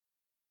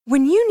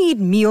When you need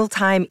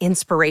mealtime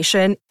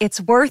inspiration,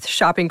 it's worth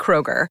shopping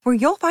Kroger, where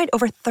you'll find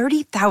over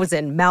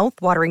 30,000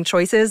 mouth-watering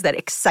choices that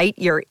excite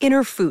your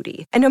inner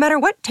foodie. And no matter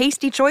what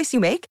tasty choice you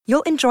make,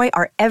 you'll enjoy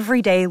our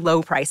everyday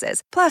low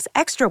prices, plus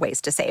extra ways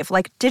to save,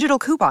 like digital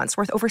coupons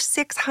worth over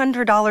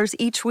 $600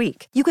 each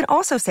week. You can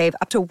also save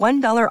up to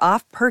 $1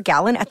 off per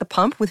gallon at the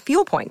pump with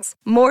fuel points.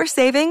 More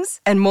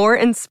savings and more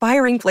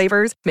inspiring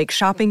flavors make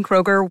shopping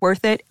Kroger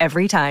worth it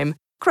every time.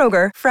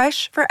 Kroger,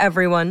 fresh for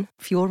everyone.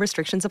 Fuel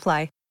restrictions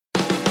apply.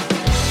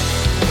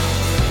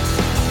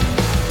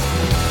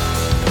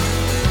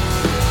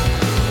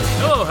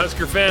 Hello,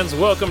 Husker fans.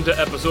 Welcome to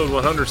episode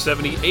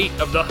 178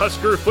 of the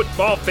Husker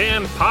Football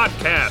Fan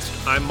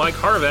Podcast. I'm Mike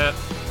Harvat.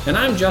 And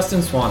I'm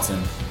Justin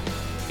Swanson.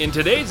 In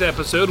today's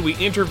episode, we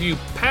interview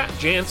Pat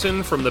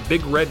Jansen from the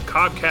Big Red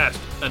Cobcast,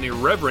 an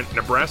irreverent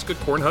Nebraska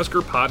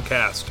Cornhusker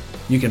podcast.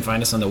 You can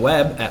find us on the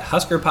web at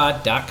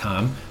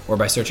huskerpod.com or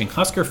by searching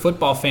Husker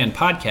Football Fan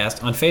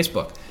Podcast on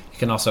Facebook. You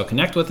can also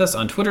connect with us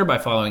on Twitter by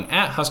following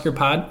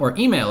 @HuskerPod or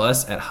email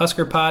us at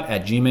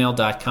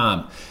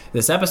huskerpod@gmail.com.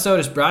 This episode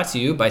is brought to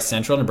you by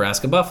Central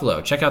Nebraska Buffalo.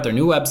 Check out their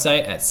new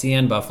website at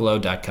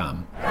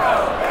cnbuffalo.com. Go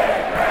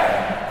Big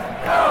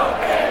Red! Go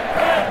Big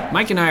Red!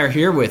 Mike and I are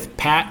here with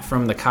Pat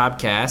from the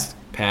Cobcast.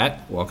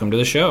 Pat, welcome to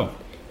the show.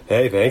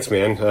 Hey, thanks,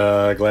 man.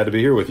 Glad to be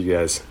here with you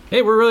guys.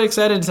 Hey, we're really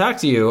excited to talk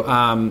to you.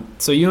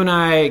 So you and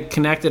I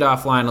connected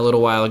offline a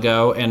little while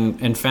ago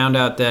and found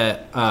out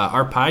that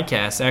our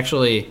podcast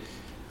actually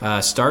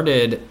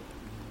started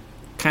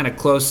kind of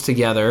close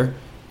together,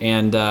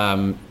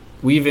 and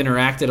we've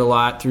interacted a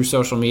lot through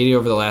social media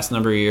over the last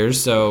number of years.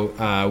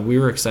 So we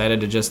were excited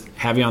to just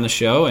have you on the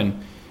show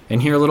and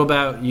hear a little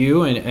about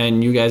you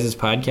and you guys'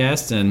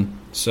 podcast. And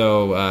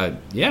so, why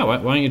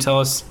don't you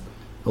tell us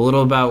a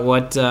little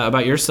about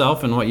about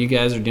yourself and what you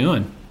guys are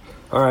doing?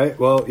 All right.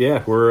 Well,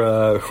 yeah,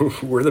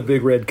 we're the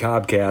Big Red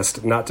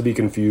Cobcast, not to be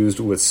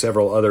confused with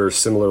several other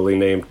similarly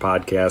named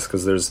podcasts,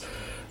 because there's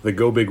the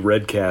Go Big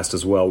Red Cast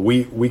as well.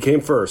 We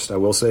came first, I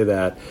will say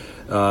that,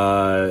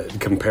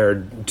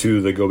 compared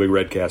to the Go Big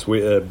Red Cast.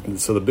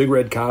 So the Big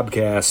Red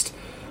Cobcast,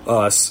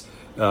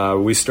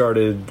 we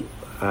started,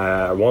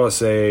 I want to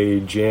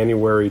say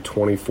January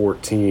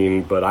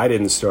 2014, but I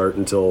didn't start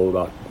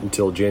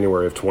until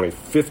January of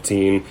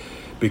 2015.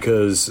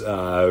 Because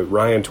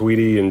Ryan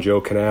Tweedy and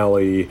Joe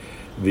Canale,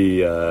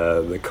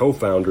 the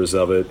co-founders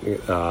of it,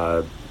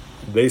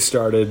 they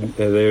started.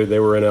 They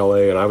were in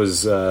LA, and I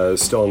was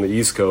still on the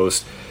East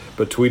Coast.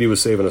 But Tweedy was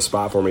saving a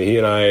spot for me. He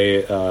and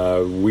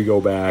I, we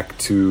go back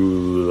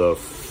to the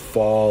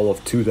fall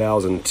of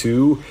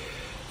 2002.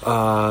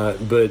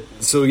 But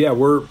so yeah,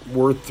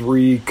 we're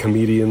three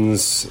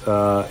comedians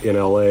in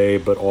LA,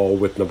 but all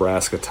with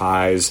Nebraska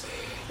ties.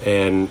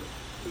 And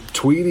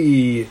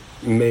Tweedy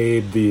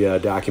made the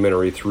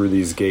documentary Through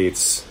These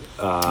Gates.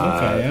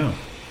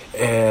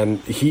 And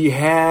he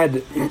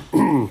had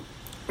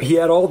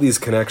all these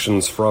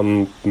connections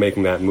from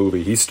making that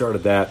movie. He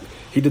started that.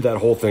 He did that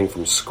whole thing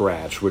from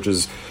scratch, which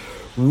is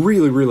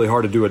really, really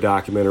hard to do a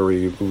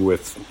documentary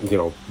with,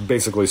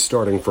 basically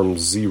starting from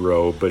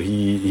zero. But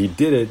he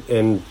did it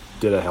and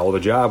did a hell of a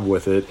job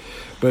with it.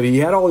 But he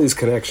had all these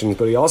connections.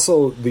 But he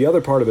also, the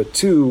other part of it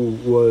too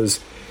was,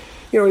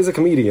 he's a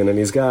comedian,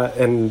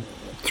 and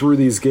Through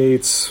These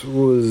Gates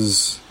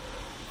was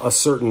a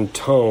certain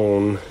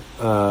tone,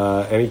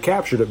 and he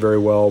captured it very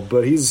well,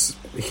 but he's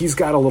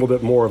got a little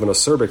bit more of an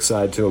acerbic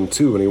side to him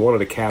too, and he wanted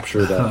to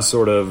capture that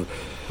sort of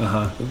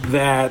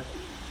that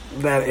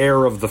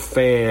air of the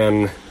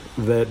fan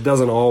that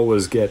doesn't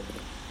always get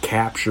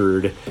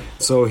captured.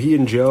 So he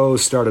and Joe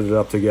started it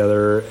up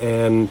together,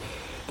 and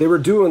they were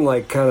doing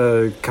like kind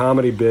of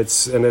comedy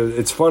bits, and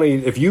it's funny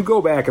if you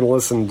go back and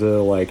listen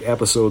to like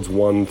episodes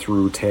 1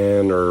 through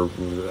 10 or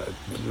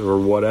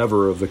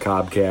whatever of the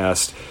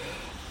Cobcast,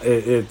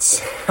 it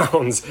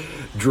sounds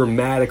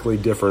dramatically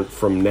different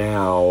from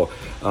now,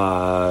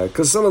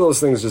 because some of those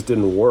things just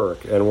didn't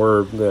work,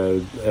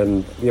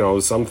 and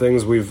some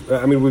things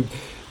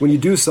when you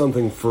do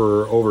something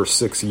for over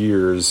 6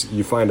 years,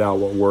 you find out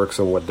what works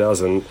and what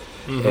doesn't,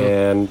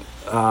 and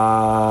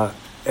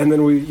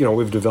then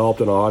we've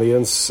developed an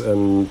audience,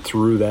 and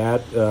through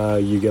that,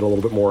 you get a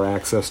little bit more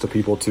access to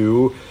people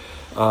too,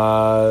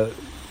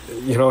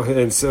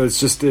 and so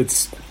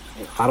it's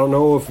I don't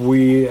know if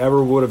we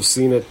ever would have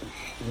seen it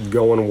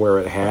going where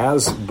it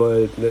has,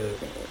 but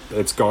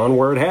it's gone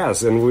where it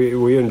has, and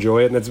we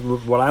enjoy it. And it's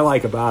what I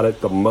like about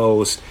it the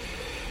most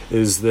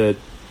is that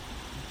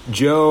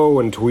Joe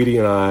and Tweedy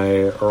and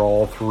I are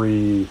all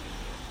three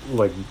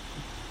like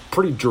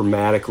pretty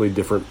dramatically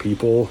different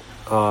people.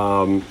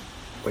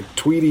 Like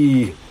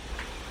Tweedy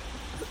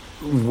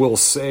will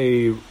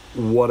say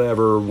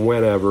whatever,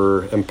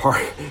 whenever, and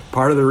part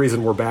of the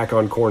reason we're back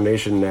on Corn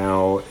Nation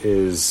now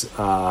is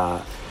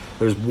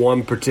there's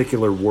one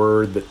particular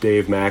word that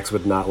Dave Max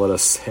would not let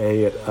us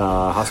say at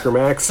Husker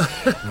Max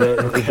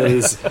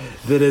that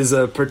is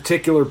a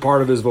particular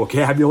part of his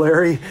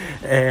vocabulary,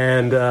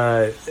 and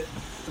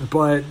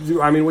but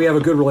I mean we have a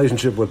good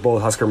relationship with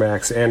both Husker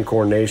Max and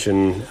Corn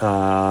Nation,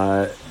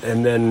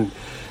 and then.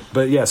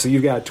 But yeah, so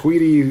you've got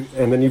Tweety,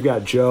 and then you've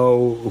got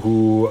Joe,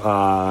 who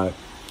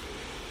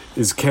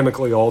is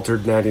chemically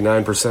altered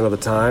 99% of the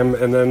time,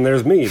 and then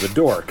there's me, the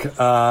dork.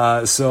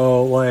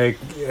 So, like,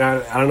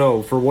 I don't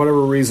know, for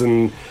whatever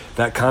reason,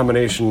 that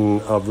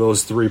combination of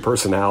those three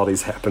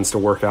personalities happens to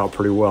work out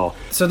pretty well.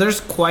 So there's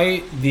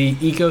quite the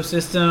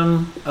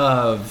ecosystem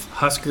of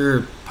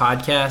Husker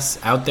podcasts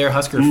out there,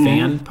 Husker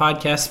fan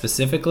podcasts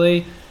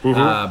specifically.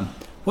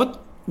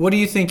 What do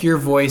you think your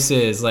voice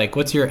is? Like,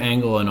 what's your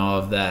angle in all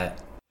of that?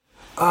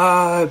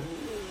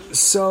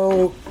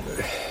 So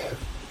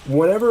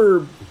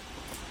whenever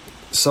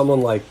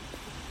someone like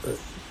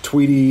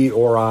Tweety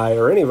or I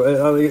or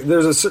anybody,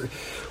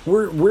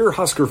 we're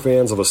Husker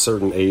fans of a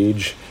certain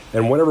age,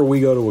 and whenever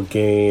we go to a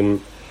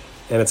game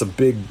and it's a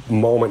big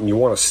moment and you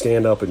want to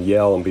stand up and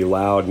yell and be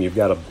loud, and you've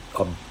got a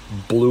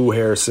blue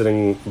hair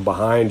sitting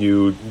behind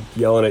you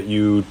yelling at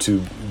you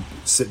to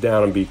sit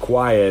down and be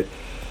quiet,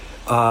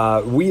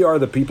 we are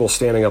the people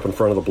standing up in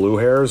front of the blue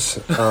hairs.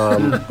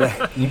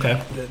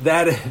 Okay.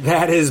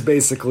 That is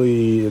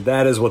basically,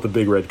 that is what the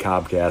Big Red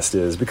Cobcast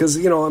is, because,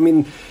 you know, I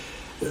mean,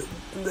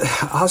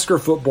 Husker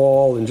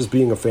football and just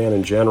being a fan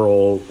in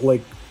general,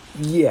 like,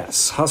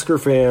 yes, Husker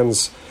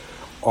fans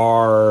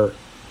are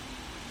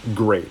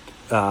great,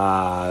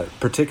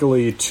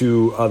 particularly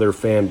to other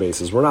fan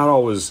bases. We're not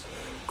always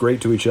great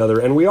to each other,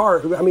 and we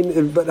are, I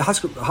mean, but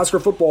Husker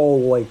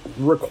football, like,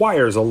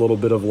 requires a little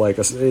bit of, like,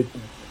 a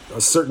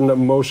certain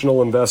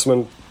emotional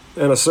investment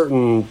and a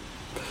certain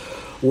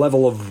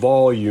level of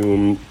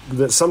volume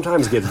that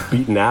sometimes gets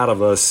beaten out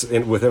of us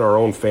within our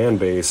own fan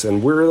base,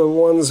 and we're the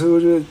ones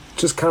who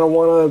just kind of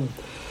want to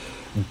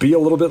be a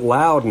little bit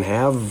loud and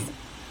have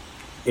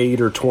 8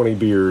 or 20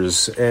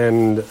 beers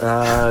and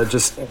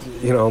just,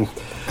 you know,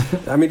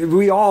 I mean,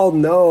 we all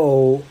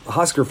know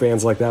Husker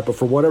fans like that, but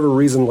for whatever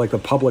reason, like the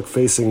public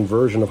facing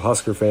version of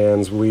Husker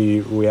fans,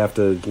 we have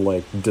to,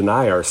 like,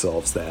 deny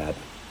ourselves that.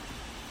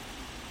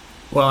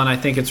 Well, and I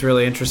think it's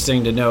really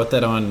interesting to note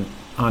that on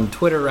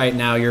Twitter right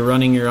now, you're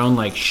running your own,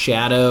 like,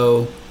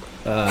 shadow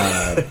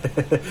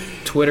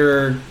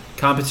Twitter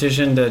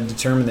competition to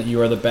determine that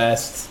you are the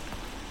best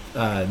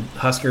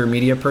Husker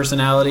media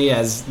personality,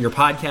 as your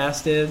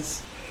podcast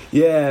is.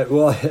 Yeah,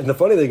 well, the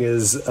funny thing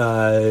is,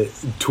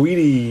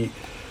 Tweety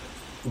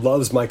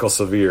loves Michael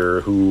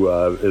Severe, who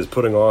is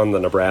putting on the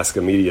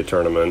Nebraska media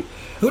tournament.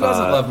 Who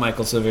doesn't love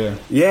Michael Severe?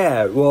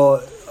 Yeah,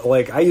 well,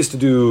 like, I used to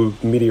do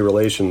media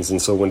relations,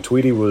 and so when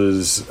Tweety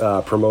was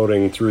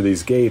promoting Through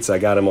These Gates, I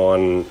got him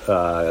on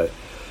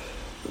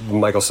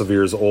Michael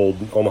Severe's old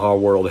Omaha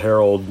World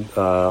Herald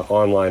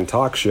online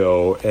talk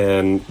show,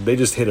 and they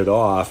just hit it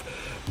off.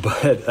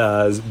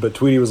 But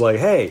Tweety was like,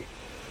 "Hey,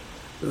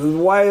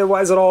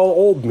 why is it all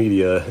old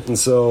media?" And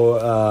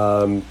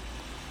so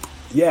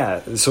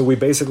so we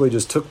basically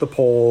just took the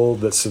poll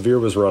that Severe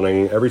was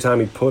running. Every time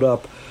he put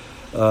up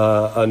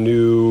a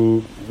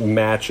new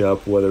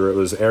matchup, whether it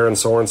was Aaron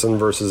Sorensen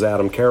versus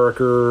Adam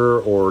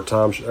Carricker or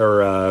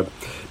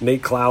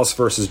Nate Klaus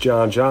versus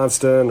John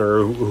Johnston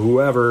or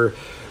whoever,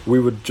 we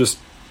would just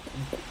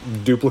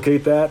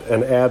duplicate that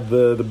and add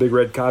the Big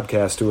Red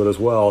Cobcast to it as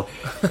well.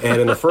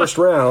 And in the first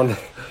round,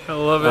 I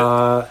love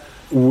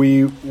it.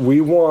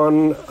 We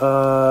won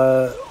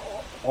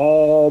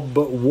all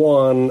but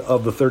one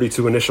of the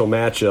 32 initial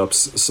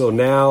matchups. So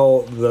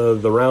now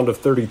the round of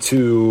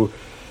 32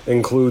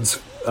 includes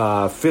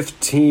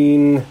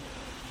 15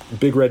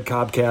 Big Red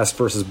Cobcast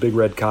versus Big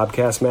Red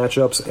Cobcast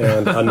matchups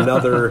and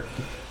another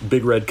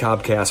Big Red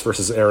Cobcast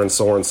versus Aaron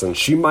Sorensen.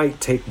 She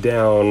might take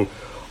down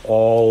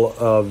all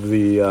of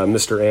the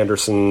Mr.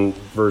 Anderson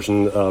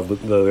version of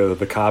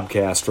the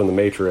Cobcast from The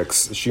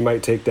Matrix. She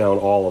might take down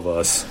all of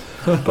us,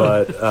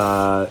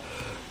 but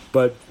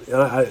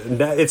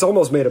it's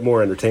almost made it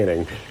more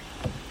entertaining.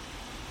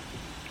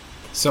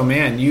 So,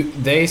 man,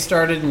 they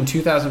started in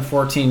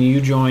 2014.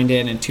 You joined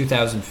in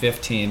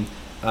 2015.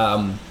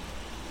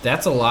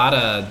 That's a lot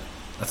of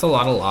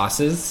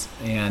losses.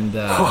 And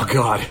oh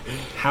god,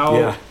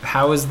 how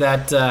is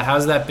that?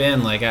 How's that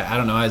been? Like, I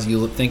don't know. As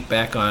you think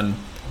back on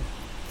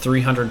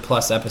 300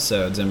 plus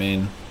episodes, I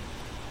mean,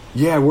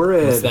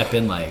 what's that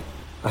been like?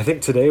 I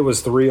think today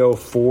was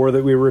 304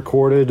 that we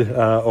recorded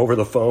over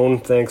the phone,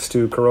 thanks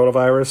to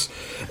coronavirus.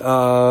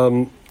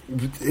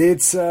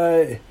 It's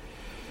I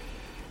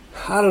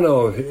don't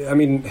know. I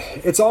mean,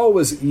 it's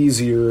always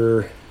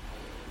easier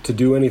to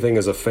do anything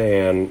as a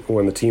fan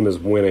when the team is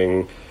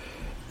winning.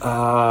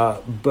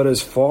 But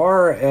as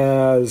far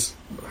as,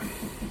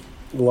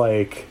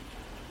 like,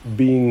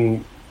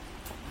 being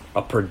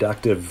a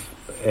productive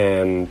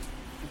and,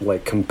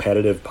 like,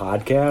 competitive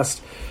podcast,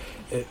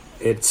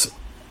 it's,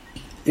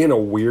 in a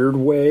weird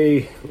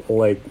way,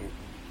 like,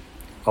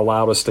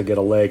 allowed us to get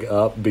a leg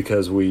up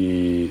because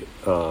we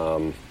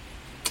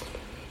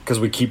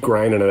keep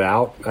grinding it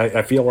out.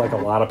 I feel like a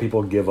lot of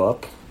people give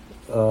up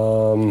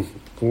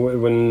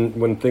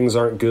when things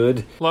aren't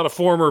good. A lot of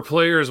former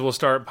players will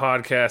start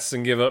podcasts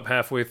and give up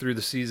halfway through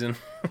the season.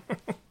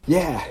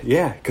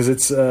 Yeah, because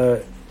it's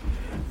a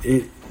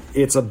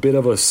bit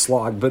of a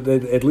slog. But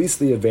at least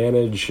the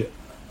advantage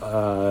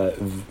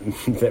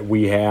that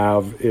we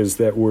have is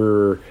that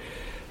we're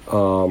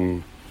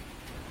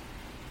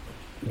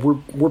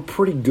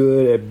pretty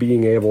good at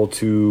being able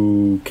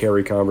to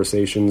carry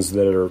conversations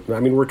that are. I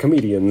mean, we're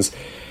comedians,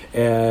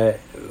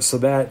 so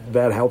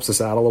that helps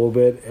us out a little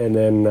bit. And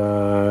then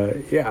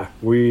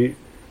we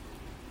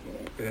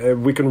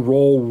can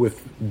roll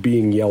with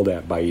being yelled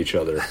at by each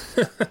other.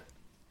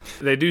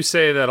 They do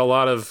say that a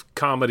lot of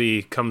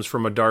comedy comes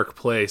from a dark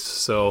place,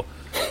 so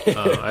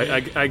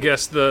I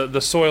guess the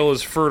soil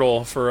is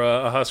fertile for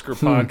a Husker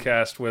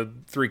podcast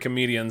with three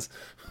comedians.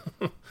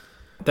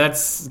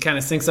 That's kind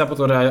of syncs up with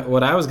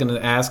what I was going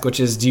to ask, which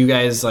is, do you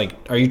guys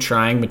are you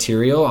trying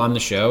material on the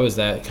show? Is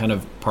that kind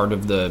of part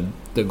of the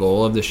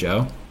goal of the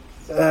show?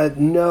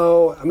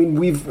 No, I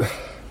mean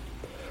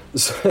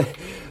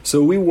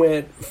so we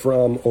went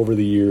from over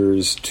the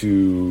years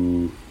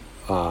to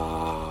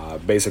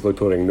basically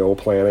putting no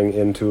planning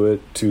into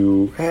it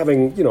to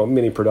having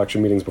mini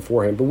production meetings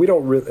beforehand, but we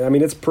don't really. I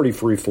mean, it's pretty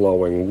free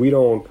flowing. We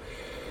don't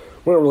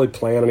really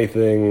plan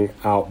anything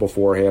out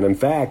beforehand. In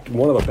fact,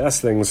 one of the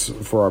best things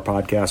for our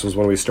podcast was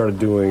when we started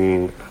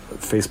doing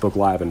Facebook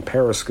Live and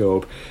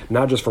Periscope,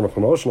 not just from a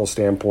promotional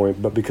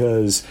standpoint, but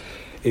because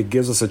it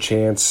gives us a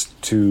chance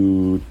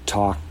to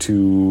talk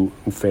to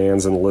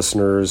fans and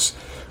listeners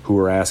who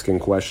are asking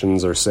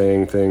questions or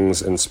saying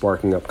things and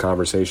sparking up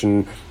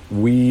conversation.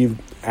 We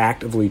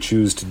actively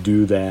choose to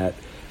do that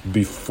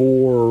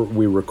before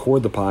we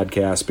record the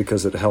podcast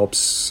because it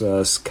helps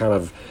us kind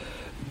of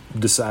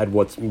decide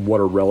what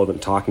are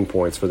relevant talking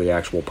points for the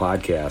actual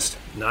podcast.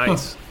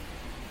 Nice.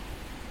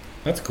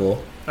 That's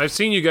cool. I've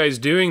seen you guys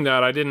doing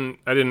that. I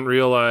didn't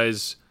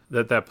realize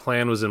that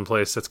plan was in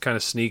place. That's kind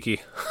of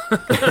sneaky.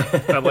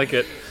 I like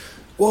it.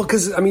 Well,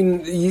 because, I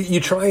mean, you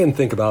try and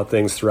think about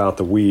things throughout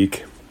the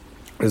week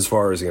as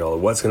far as,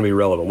 what's going to be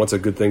relevant, what's a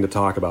good thing to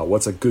talk about,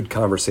 what's a good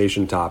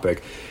conversation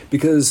topic.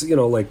 Because,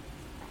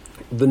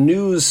 the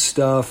news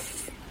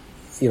stuff,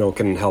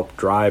 can help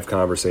drive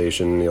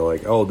conversation,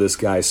 oh, this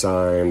guy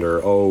signed,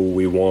 or oh,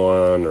 we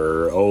won,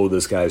 or oh,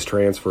 this guy's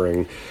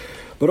transferring.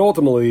 But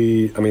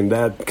ultimately, I mean,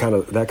 that kind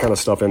of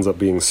stuff ends up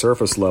being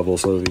surface level,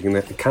 so that you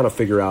can kind of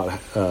figure out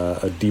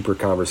a deeper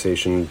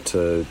conversation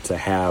to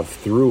have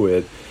through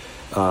it.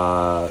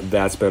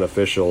 That's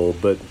beneficial.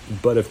 But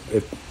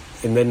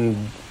if and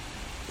then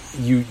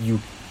you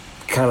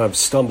kind of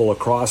stumble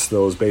across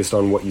those based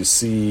on what you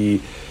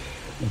see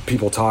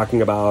people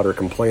talking about or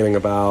complaining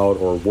about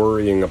or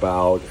worrying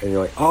about, and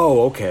you're like,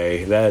 oh,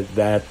 okay,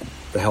 that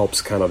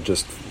helps kind of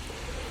just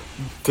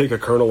take a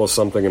kernel of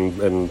something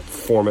and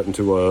form it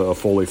into a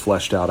fully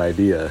fleshed out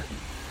idea,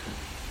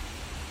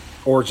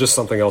 or just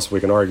something else we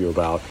can argue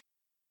about.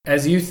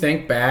 As you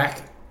think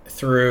back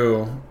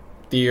through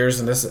the years,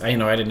 and this, I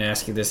didn't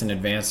ask you this in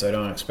advance, so I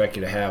don't expect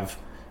you to have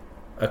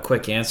a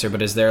quick answer,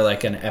 but is there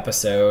an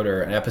episode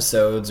or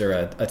episodes or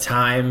a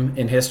time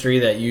in history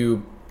that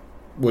you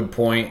would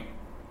point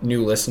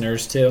new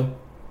listeners to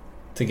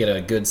get a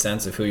good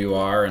sense of who you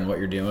are and what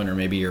you're doing, or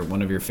maybe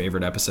one of your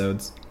favorite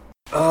episodes?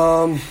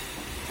 Well,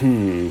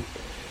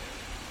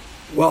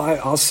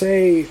 I'll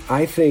say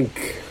I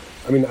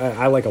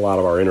like a lot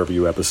of our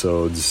interview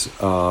episodes,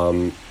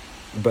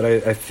 but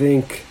I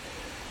think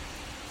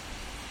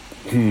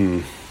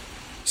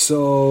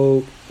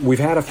so we've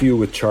had a few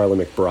with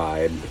Charlie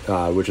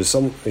McBride, which is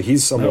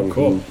he's someone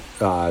who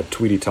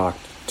Tweety talked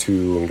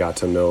to and got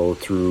to know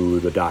through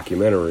the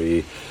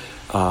documentary.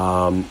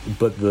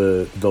 But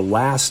the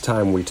last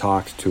time we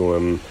talked to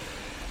him,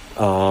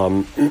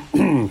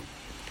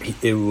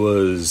 it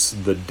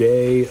was the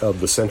day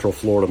of the Central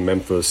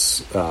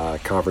Florida-Memphis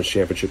conference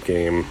championship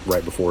game,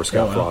 right before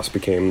Scott Frost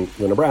became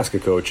the Nebraska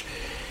coach.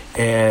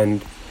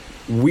 And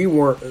we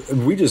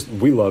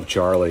love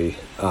Charlie,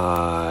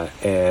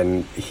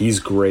 and he's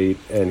great,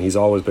 and he's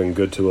always been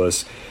good to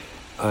us.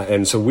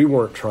 And so we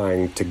weren't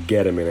trying to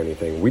get him in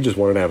anything. We just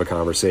wanted to have a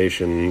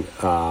conversation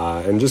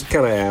and just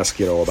kind of ask,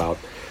 about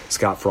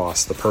Scott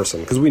Frost, the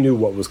person, because we knew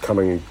what was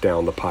coming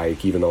down the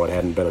pike, even though it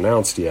hadn't been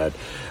announced yet.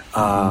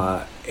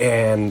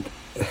 And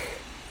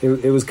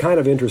it was kind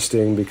of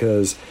interesting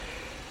because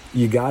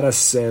you got a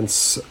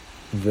sense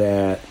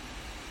that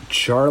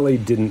Charlie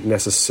didn't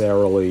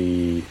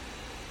necessarily.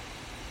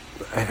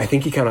 I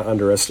think he kind of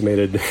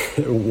underestimated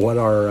what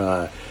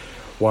our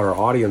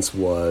audience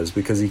was,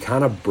 because he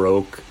kind of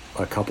broke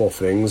a couple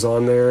things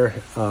on there,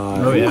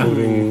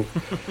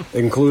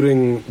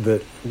 including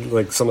that,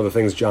 some of the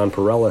things John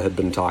Perella had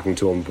been talking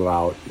to him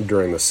about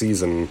during the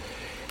season,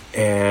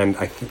 and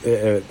I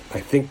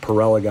think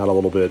Perella got a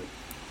little bit.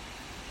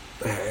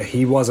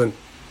 He wasn't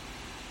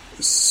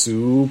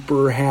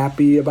super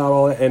happy about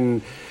all that,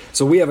 and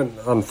so we haven't,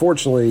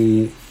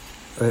 unfortunately.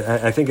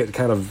 I think it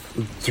kind of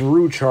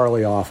threw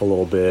Charlie off a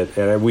little bit,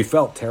 and we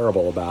felt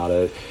terrible about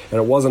it, and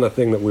it wasn't a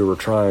thing that we were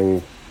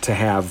trying to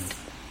have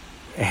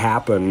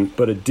happen,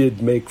 but it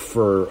did make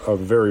for a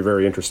very,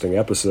 very interesting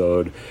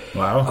episode.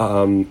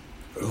 Wow.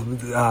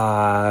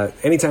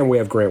 Anytime we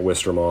have Grant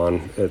Wistrom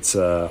on, it's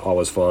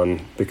always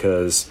fun,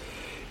 because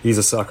he's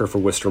a sucker for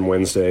Wistrom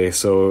Wednesday,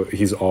 so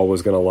he's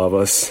always going to love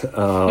us.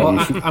 Well,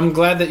 I'm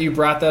glad that you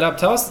brought that up.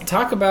 Tell us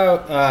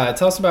about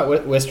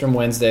Wistrom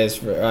Wednesdays.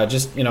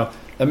 Just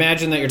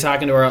imagine that you're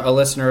talking to a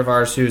listener of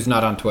ours who's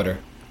not on Twitter.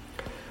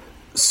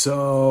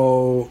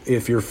 So,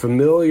 if you're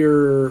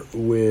familiar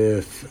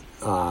with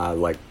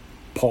like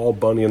Paul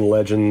Bunyan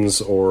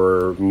legends,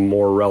 or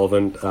more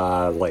relevant,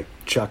 like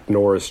Chuck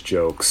Norris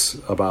jokes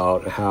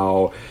about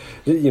how,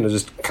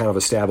 just kind of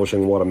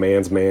establishing what a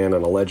man's man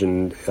and a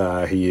legend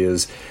he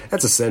is.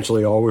 That's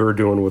essentially all we were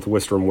doing with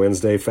Wistrom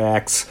Wednesday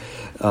facts.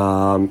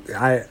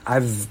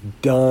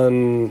 I've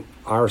done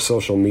our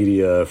social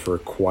media for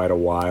quite a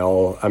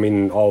while. I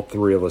mean, all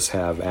three of us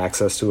have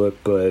access to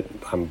it, but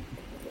I'm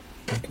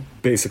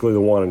basically the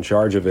one in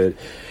charge of it.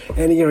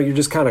 And, you're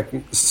just kind of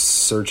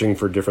searching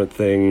for different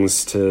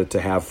things to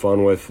have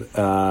fun with.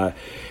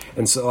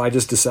 And so I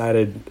just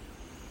decided,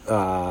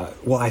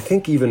 I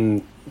think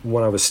even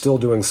when I was still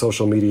doing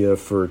social media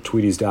for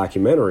Tweety's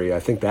documentary, I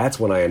think that's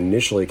when I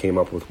initially came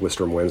up with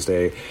Wistrom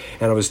Wednesday.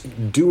 And I was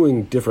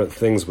doing different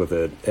things with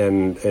it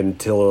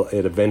until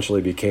it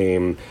eventually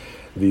became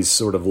these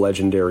sort of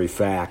legendary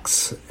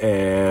facts.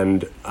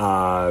 And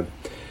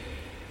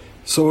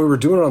so we were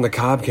doing it on the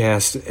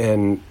Cobcast,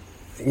 and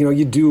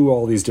you do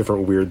all these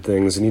different weird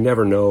things, and you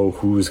never know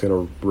who's going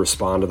to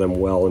respond to them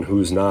well and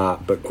who's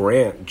not. But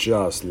Grant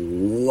just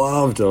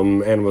loved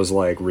them and was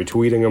like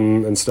retweeting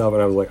them and stuff,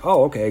 and I was like,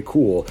 oh, okay,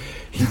 cool.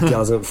 He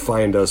doesn't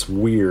find us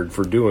weird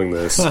for doing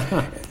this.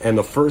 And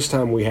the first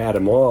time we had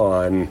him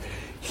on,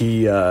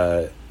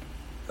 I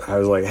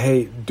was like,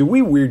 hey, do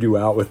we weird you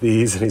out with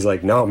these? And he's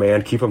like, no,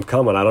 man, keep them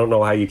coming. I don't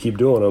know how you keep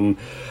doing them.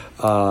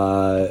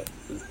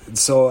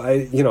 So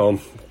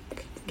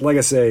like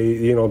I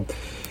say,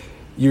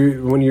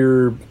 when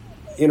you're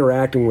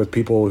interacting with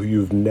people who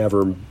you've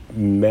never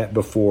met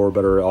before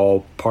but are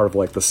all part of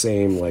like the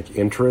same like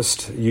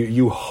interest,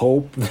 you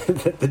hope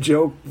that the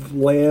joke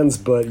lands,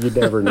 but you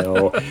never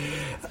know.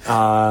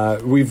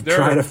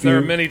 There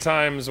are many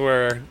times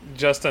where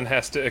Justin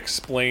has to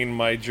explain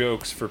my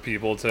jokes for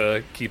people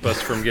to keep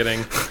us from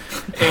getting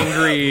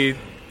angry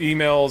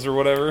emails or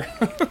whatever.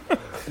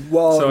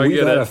 Well, so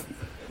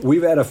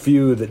we've had a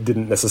few that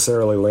didn't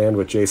necessarily land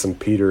with Jason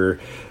Peter,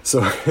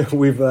 so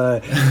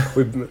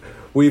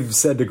we've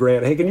said to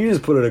Grant, "Hey, can you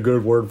just put in a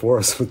good word for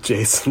us with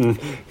Jason?"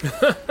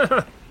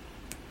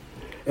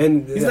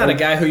 And he's not a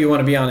guy who you want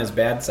to be on his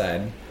bad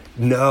side.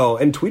 No,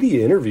 and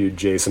Tweety interviewed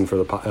Jason for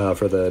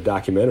the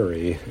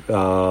documentary.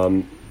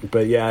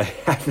 But yeah,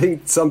 I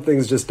think some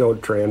things just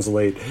don't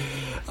translate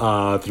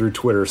through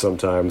Twitter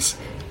sometimes.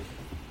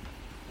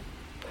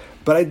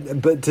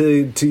 But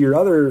to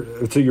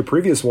your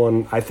previous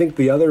one, I think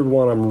the other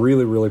one I'm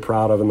really, really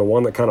proud of, and the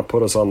one that kind of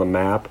put us on the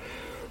map,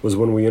 was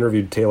when we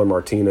interviewed Taylor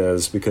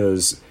Martinez,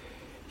 because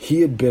he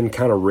had been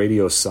kind of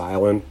radio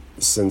silent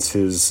since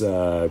his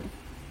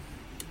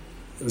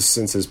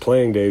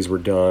playing days were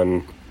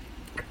done,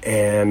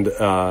 and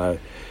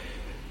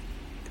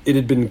it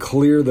had been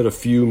clear that a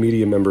few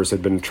media members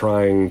had been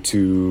trying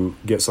to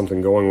get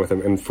something going with him,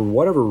 and for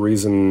whatever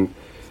reason,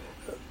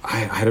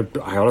 I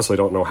honestly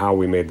don't know how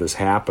we made this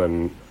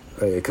happen,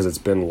 because it's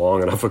been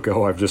long enough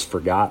ago I've just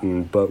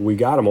forgotten, but we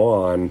got him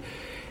on,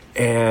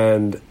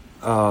 and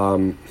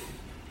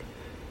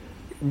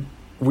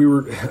we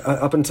were,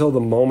 up until the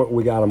moment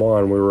we got him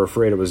on, we were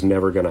afraid it was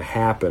never going to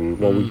happen.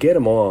 Well, we get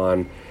him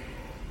on,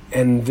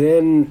 and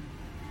then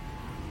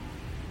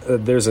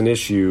there's an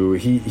issue.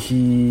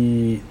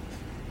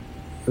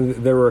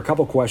 There were a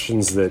couple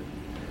questions that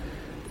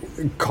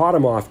caught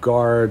him off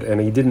guard,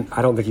 and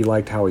I don't think he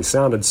liked how he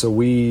sounded, so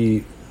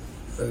he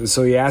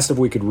asked if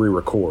we could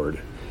re-record,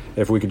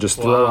 if we could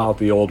just throw out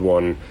the old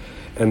one.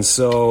 And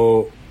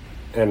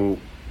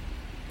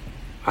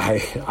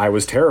I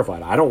was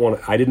terrified. I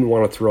didn't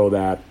want to throw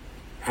that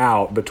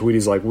out, but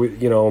Tweety's like,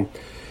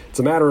 it's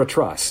a matter of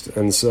trust.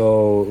 And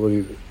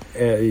so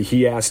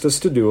he asked us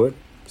to do it,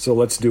 so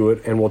let's do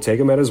it, and we'll take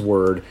him at his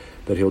word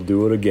that he'll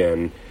do it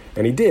again.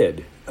 And he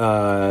did.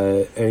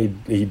 And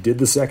he did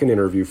the second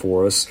interview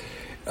for us.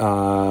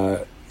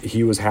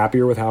 He was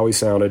happier with how he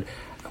sounded.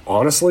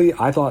 Honestly,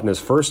 I thought in his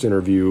first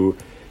interview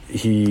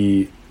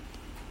he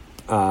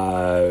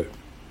did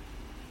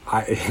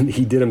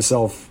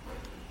himself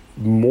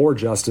more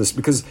justice,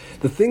 because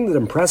the thing that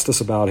impressed us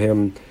about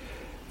him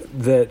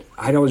that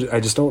I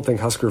just don't think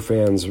Husker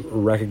fans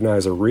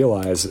recognize or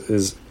realize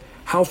is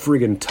how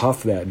friggin'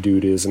 tough that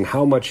dude is, and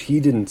how much he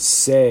didn't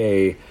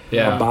say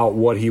about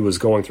what he was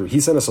going through. He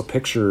sent us a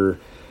picture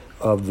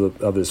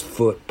of his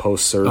foot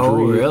post surgery.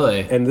 Oh,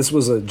 really? And this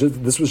was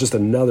just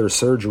another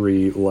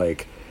surgery,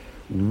 like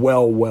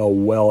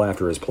well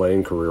after his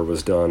playing career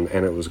was done,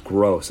 and it was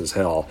gross as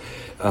hell.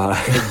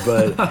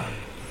 But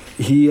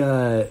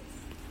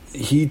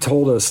he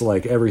told us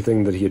like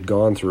everything that he had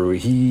gone through.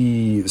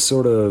 He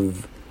sort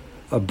of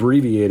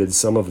abbreviated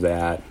some of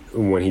that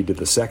when he did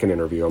the second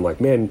interview. I'm like,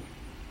 man,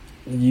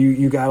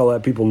 you got to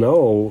let people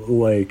know,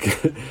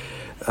 like.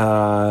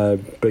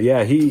 But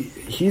yeah,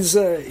 he's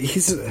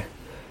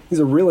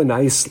a really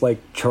nice, like,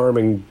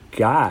 charming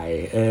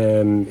guy,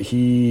 and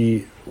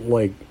he,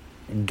 like,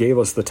 gave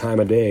us the time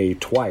of day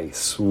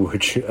twice,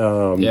 which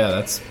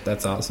yeah,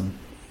 that's awesome.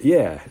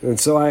 Yeah, and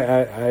so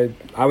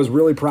I was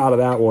really proud of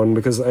that one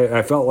because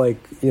I felt like,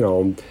 you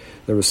know,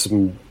 there was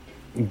some,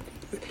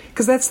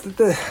 because that's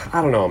the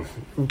I don't know.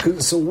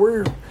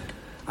 So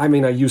I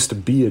used to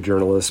be a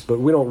journalist, but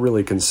we don't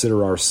really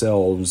consider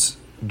ourselves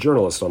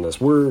journalists on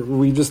this.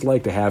 We just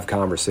like to have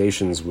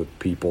conversations with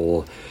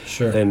people.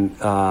 Sure. And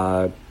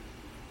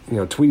you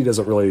know, Tweety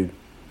doesn't really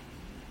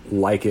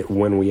like it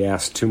when we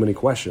ask too many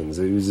questions.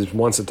 He just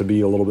wants it to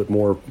be a little bit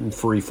more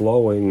free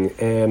flowing,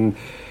 and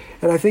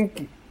I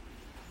think,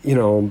 you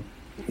know,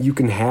 you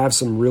can have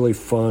some really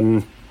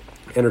fun,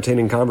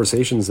 entertaining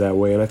conversations that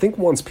way. And I think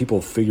once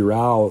people figure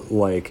out,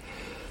 like,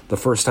 the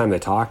first time they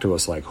talk to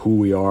us, like, who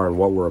we are and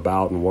what we're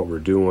about and what we're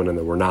doing, and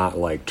that we're not,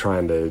 like,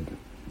 trying to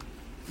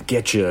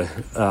get you,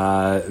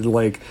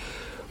 like,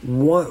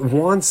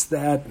 once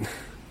that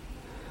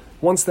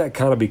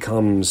kind of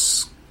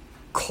becomes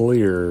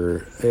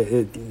clear,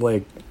 it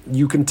like,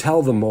 you can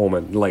tell the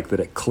moment, like,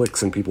 that it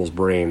clicks in people's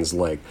brains,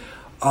 like,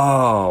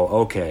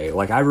 oh, okay.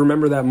 Like, I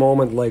remember that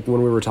moment, like,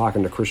 when we were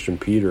talking to Christian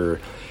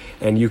Peter,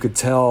 and you could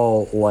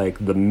tell,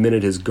 like, the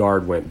minute his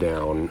guard went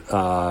down,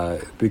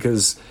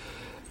 because,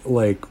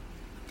 like,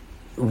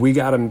 we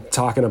got him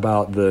talking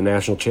about the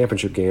national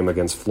championship game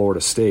against Florida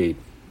State,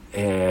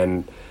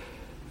 and,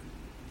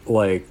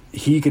 like,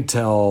 he could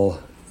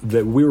tell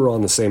that we were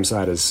on the same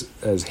side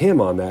as him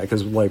on that,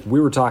 because, like, we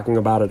were talking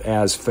about it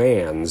as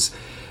fans,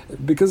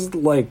 because,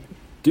 like,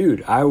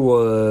 dude, I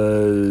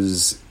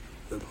was,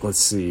 let's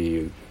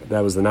see,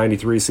 that was the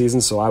 93 season,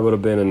 so I would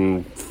have been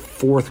in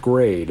 4th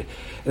grade,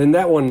 and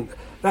that one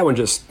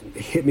just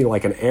hit me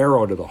like an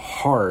arrow to the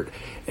heart,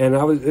 and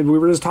we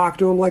were just talking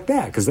to him like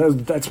that, because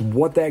that's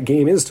what that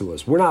game is to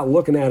us. We're not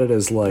looking at it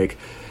as, like,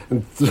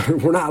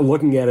 we're not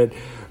looking at it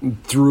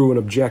through an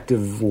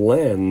objective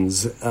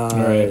lens,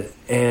 right.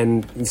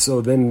 And so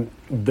then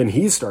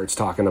he starts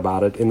talking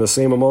about it in the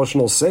same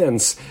emotional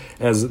sense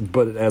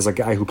but as a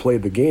guy who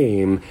played the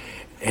game,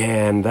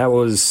 and that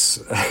was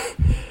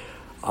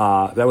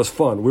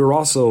fun. We were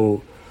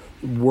also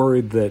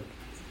worried that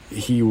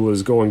he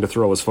was going to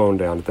throw his phone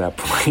down at that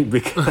point,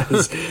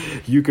 because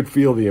you could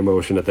feel the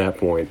emotion at that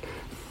point.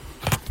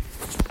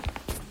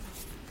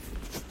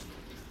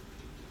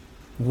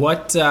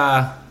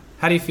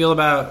 How do you feel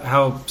about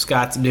how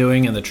Scott's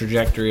doing and the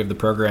trajectory of the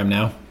program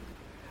now?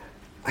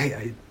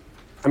 I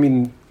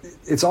mean,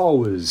 it's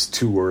always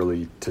too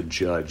early to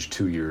judge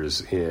 2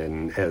 years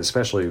in,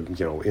 especially,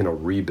 you know, in a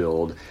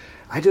rebuild.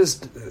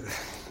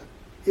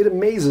 It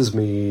amazes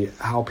me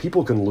how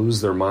people can lose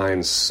their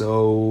minds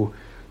so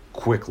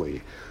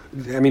quickly.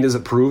 I mean, is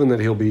it proven that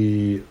he'll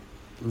be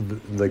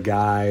the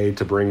guy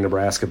to bring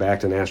Nebraska back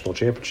to national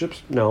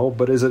championships? No.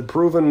 But is it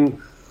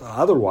proven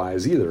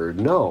otherwise either?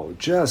 No.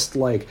 Just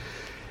like,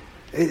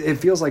 it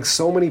feels like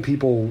so many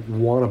people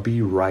want to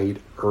be right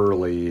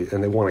early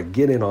and they want to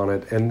get in on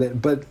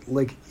it. But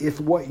like, if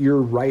what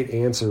your right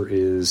answer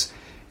is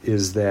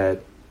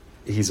that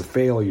he's a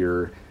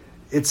failure,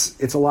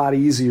 it's a lot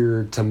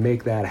easier to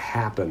make that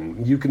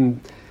happen.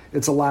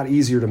 It's a lot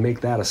easier to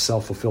make that a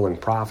self-fulfilling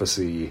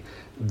prophecy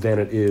than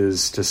it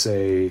is to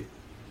say,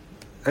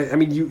 I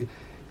mean,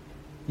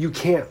 you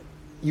can't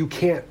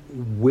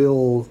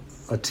will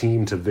a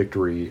team to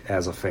victory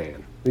as a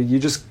fan. You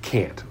just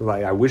can't.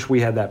 Like, I wish we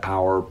had that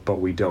power, but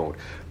we don't.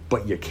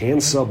 But you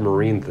can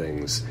submarine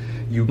things.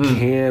 You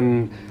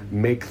can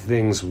make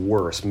things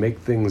worse, make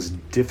things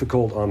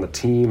difficult on the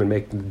team, and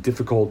make them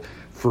difficult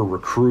for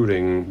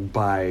recruiting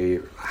by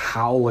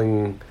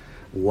howling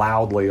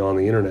loudly on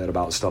the internet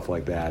about stuff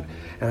like that.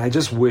 And I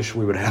just wish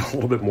we would have a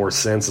little bit more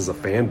sense as a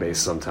fan base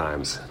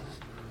sometimes.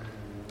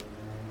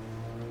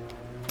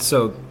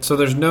 So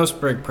there's no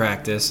spring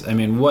practice. I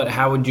mean,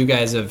 how would you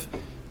guys have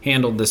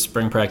handled this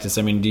spring practice?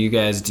 I mean, do you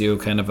guys do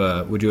kind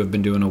of would you have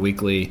been doing a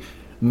weekly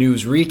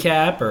news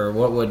recap, or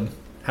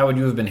how would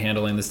you have been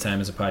handling this time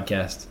as a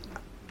podcast?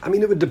 I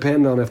mean, it would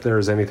depend on if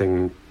there's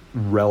anything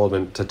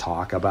relevant to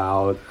talk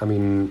about. I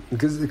mean,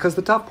 because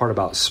the tough part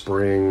about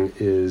spring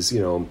is, you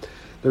know,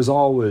 there's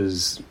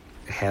always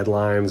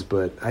headlines,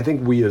 but I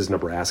think we as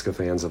Nebraska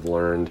fans have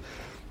learned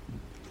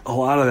a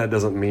lot of that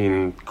doesn't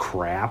mean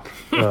crap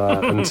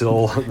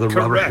until the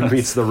rubber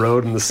meets the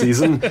road in the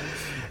season.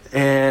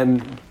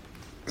 And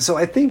so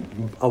I think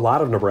a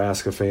lot of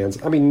Nebraska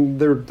fans, I mean,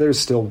 they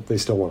still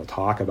want to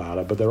talk about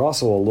it, but they're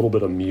also a little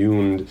bit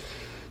immune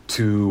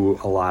to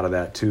a lot of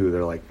that too.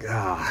 They're like,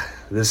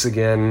 this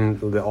again,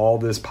 all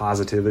this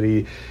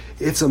positivity.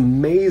 It's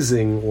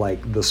amazing,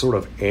 like, the sort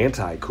of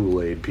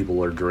anti-Kool-Aid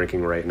people are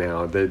drinking right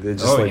now. They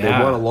just they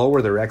want to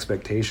lower their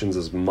expectations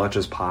as much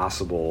as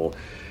possible.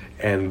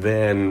 And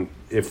then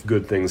if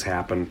good things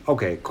happen,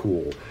 okay,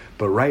 cool.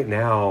 But right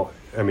now,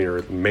 I mean,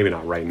 or maybe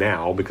not right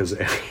now, because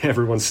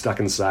everyone's stuck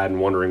inside and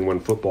wondering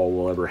when football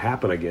will ever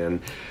happen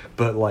again.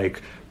 But,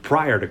 like,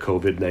 prior to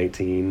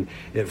COVID-19,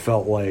 it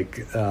felt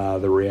like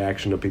the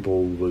reaction of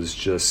people was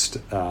just,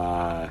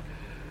 I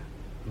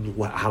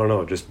don't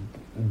know, just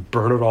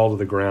burn it all to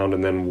the ground,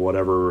 and then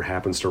whatever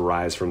happens to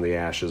rise from the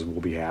ashes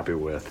we'll be happy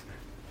with.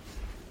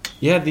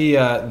 Yeah,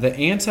 the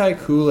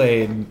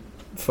anti-Kool-Aid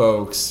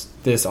folks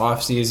this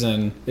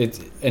offseason,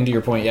 and to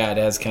your point, yeah, it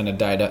has kind of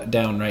died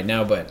down right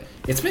now, but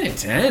it's been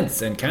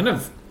intense and kind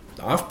of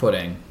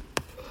off-putting.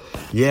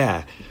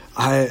 Yeah,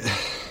 I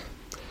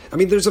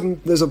mean, there's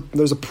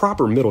a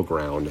proper middle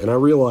ground, and I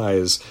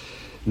realize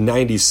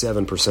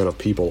 97% of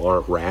people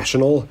aren't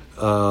rational,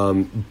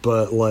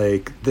 but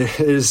like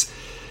there's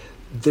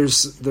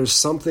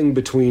something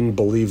between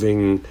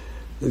believing,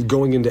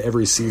 going into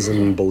every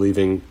season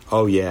believing,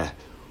 oh yeah,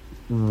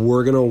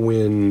 we're gonna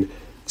win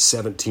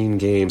 17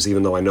 games,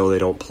 even though I know they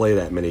don't play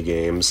that many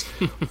games.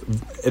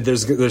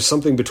 There's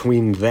something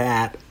between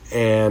that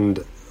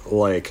and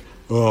like,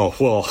 oh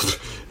well,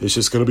 it's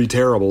just gonna be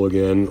terrible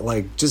again.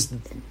 Like, just,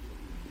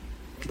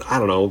 I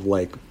don't know,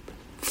 like,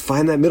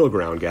 find that middle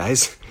ground,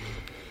 guys.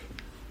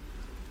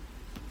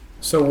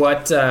 So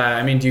what,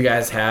 do you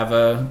guys have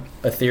a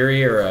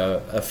theory or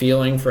a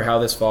feeling for how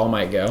this fall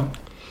might go?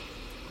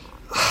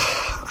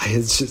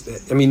 It's just,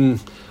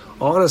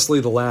 honestly,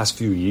 the last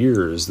few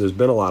years, there's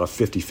been a lot of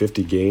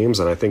 50-50 games,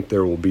 and I think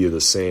there will be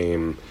the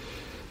same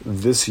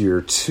this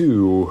year,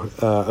 too.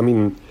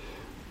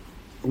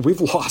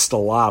 We've lost a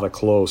lot of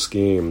close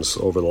games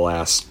over the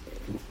last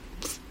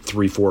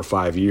 3, 4,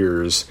 5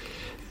 years,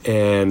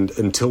 and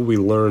until we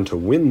learn to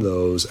win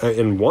those,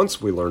 and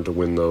once we learn to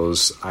win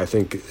those, I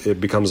think it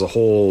becomes a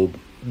whole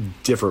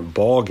different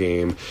ball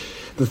game.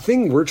 The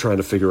thing we're trying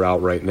to figure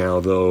out right now,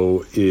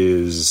 though,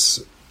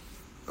 is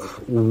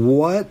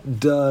what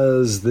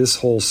does this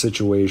whole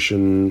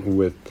situation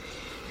with,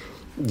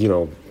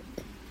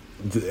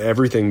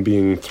 everything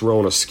being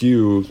thrown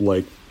askew,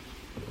 like,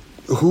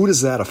 who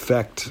does that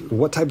affect?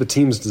 What type of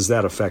teams does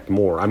that affect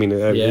more?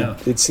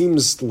 It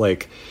seems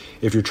like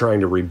if you're trying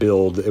to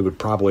rebuild, it would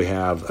probably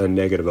have a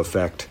negative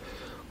effect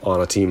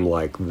on a team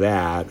like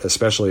that,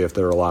 especially if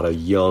there are a lot of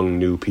young,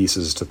 new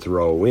pieces to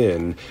throw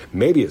in.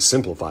 Maybe it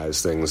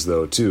simplifies things,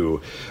 though,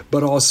 too.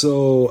 But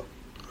also,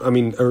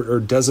 or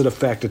does it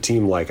affect a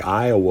team like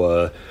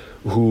Iowa,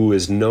 who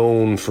is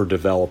known for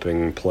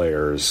developing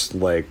players?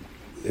 Like,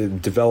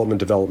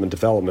 development.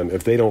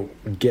 If they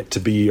don't get to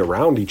be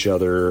around each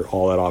other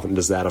all that often,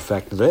 does that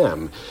affect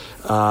them?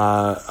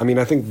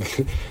 I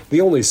think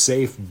the only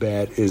safe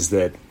bet is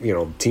that,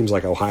 teams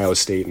like Ohio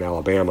State and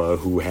Alabama,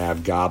 who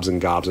have gobs and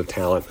gobs of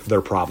talent,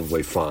 they're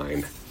probably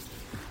fine.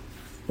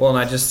 Well, and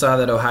I just saw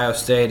that Ohio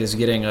State is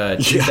getting a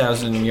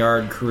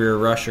 2,000-yard career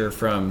rusher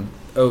from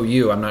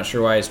OU. I'm not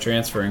sure why he's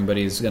transferring, but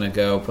he's going to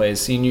go play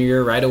his senior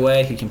year right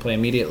away. He can play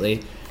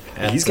immediately.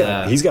 He's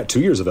got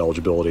 2 years of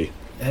eligibility.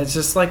 It's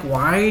just like,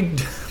 why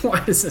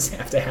does this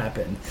have to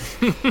happen?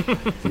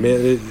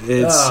 Man,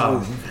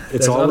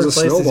 it's always a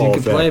snowball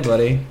effect. Play,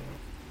 buddy.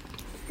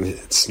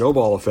 It's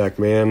snowball effect,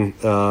 man.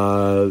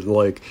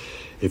 Like,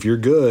 if you're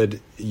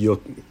good,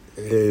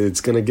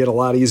 it's going to get a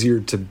lot easier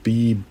to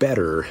be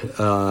better.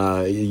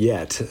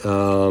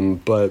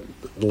 But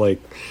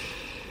like,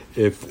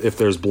 if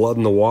there's blood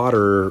in the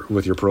water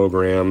with your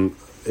program,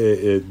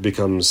 it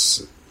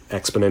becomes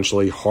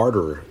exponentially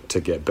harder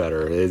to get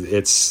better.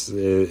 It's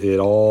a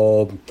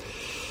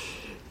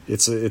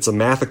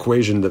math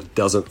equation that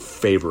doesn't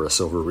favor us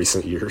over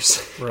recent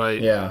years.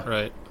 Right. Yeah.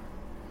 Right.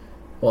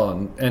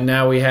 Well, and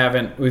now we've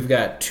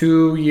got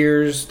 3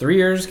 years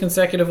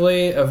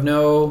consecutively of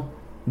no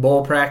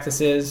bowl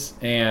practices,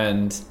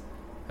 and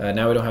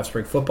now we don't have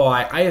spring football.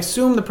 I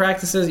assume the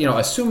practices,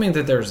 assuming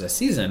that there's a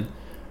season,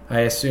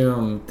 I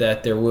assume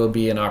that there will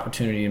be an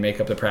opportunity to make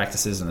up the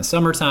practices in the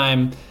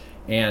summertime.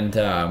 And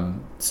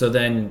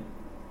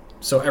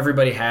so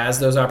everybody has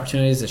those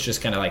opportunities. It's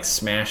just kind of like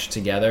smashed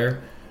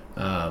together.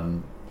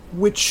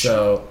 Which,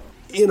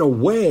 in a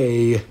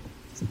way,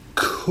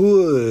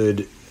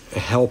 could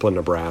help a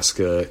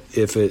Nebraska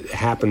if it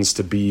happens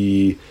to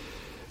be,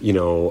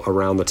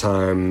 around the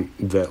time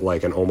that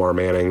like an Omar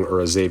Manning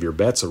or a Xavier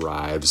Betts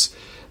arrives.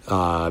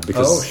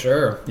 Because,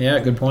 sure. Yeah,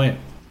 good point.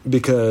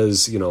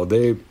 Because,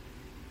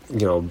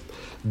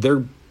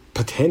 they're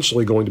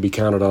potentially going to be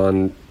counted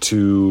on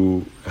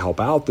to help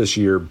out this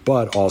year,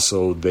 but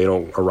also they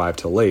don't arrive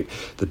till late.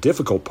 The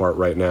difficult part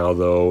right now,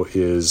 though,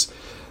 is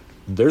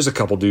there's a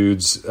couple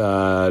dudes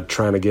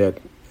trying to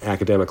get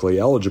academically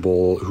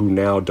eligible who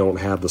now don't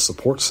have the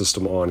support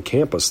system on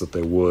campus that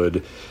they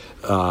would,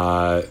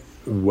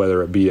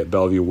 whether it be at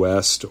Bellevue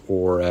West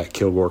or at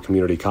Kilgore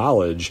Community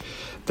College.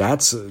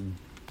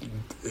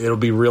 It'll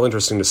be real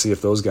interesting to see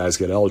if those guys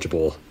get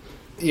eligible.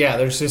 Yeah,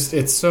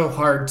 it's so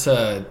hard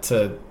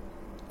to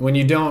when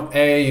you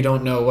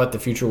don't know what the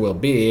future will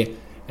be,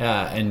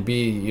 and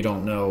B, you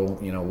don't know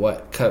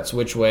what cuts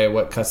which way,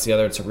 what cuts the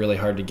other. It's really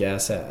hard to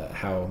guess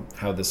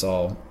how this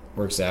all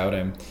works out.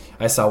 And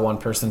I saw one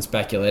person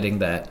speculating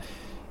that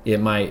it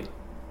might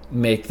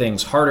make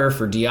things harder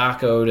for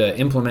Diaco to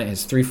implement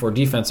his 3-4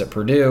 defense at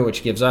Purdue,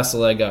 which gives us a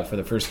leg up for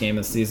the first game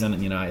of the season.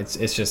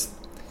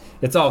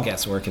 It's all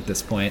guesswork at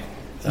this point.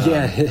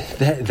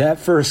 That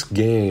first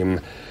game.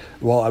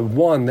 Well,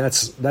 one,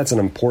 that's an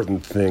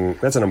important thing.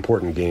 That's an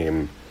important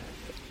game.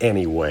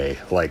 anyway.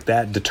 Like,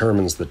 that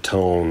determines the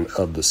tone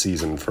of the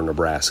season for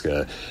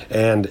Nebraska,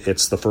 and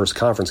it's the first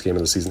conference game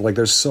of the season. Like,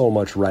 there's so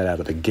much right out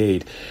of the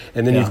gate,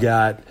 and then you've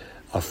got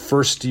a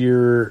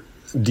first-year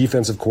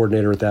defensive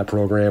coordinator at that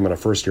program and a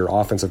first-year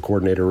offensive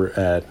coordinator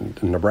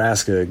at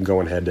Nebraska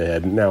going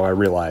head-to-head. Now, I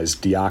realize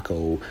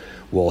Diaco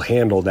will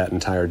handle that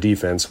entire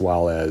defense,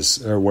 whereas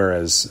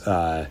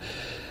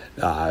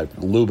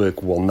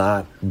Lubick will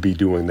not be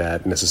doing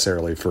that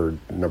necessarily for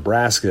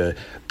Nebraska.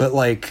 But,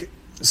 like,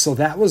 so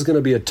that was going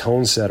to be a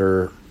tone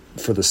setter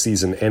for the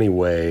season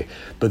anyway.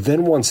 But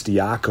then once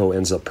Diaco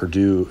ends up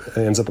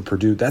at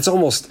Purdue, that's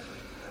almost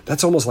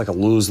like a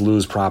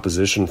lose-lose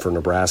proposition for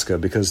Nebraska,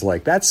 because,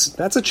 like, that's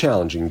a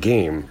challenging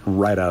game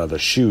right out of the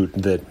chute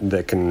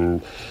that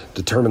can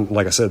determine,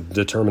 like I said,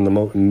 determine the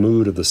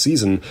mood of the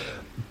season.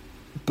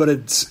 But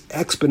it's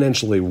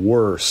exponentially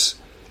worse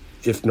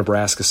if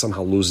Nebraska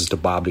somehow loses to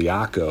Bob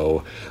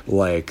Diaco.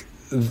 Like,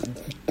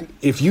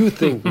 if you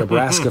think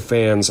Nebraska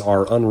fans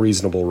are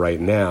unreasonable right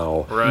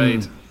now,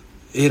 right,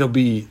 it'll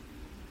be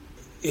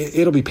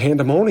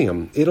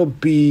pandemonium. It'll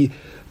be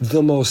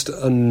the most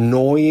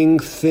annoying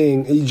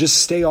thing. You just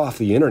stay off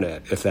the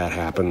internet if that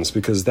happens,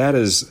 because that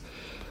is,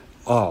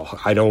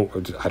 I don't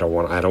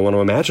want to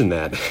imagine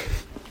that.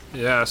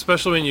 Yeah,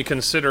 especially when you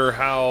consider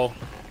how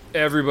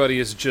everybody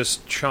is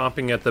just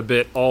chomping at the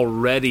bit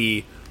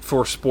already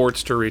for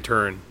sports to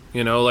return.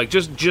 You know, like,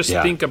 just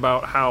think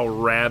about how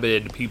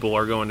rabid people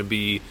are going to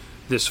be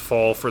this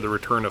fall for the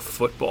return of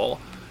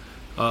football.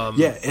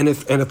 And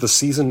if the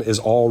season is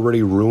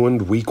already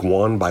ruined week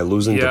one by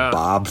losing to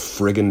Bob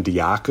friggin'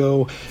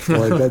 Diaco,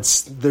 like,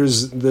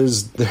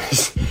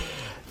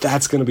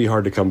 that's going to be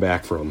hard to come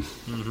back from.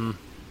 Mm-hmm.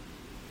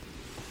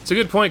 It's a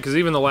good point, because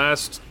even the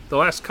last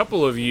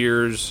couple of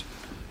years,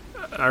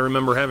 I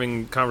remember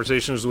having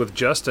conversations with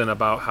Justin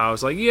about how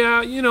it's like,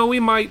 we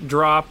might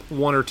drop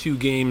one or two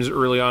games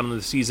early on in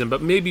the season,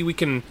 but maybe we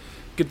can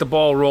get the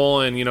ball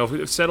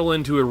rolling, settle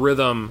into a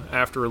rhythm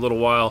after a little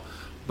while.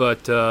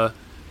 But,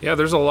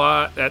 there's a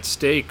lot at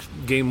stake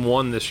game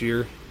one this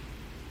year.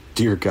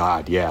 Dear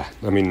God, yeah.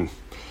 I mean,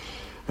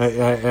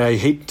 I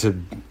hate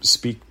to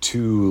speak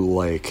too,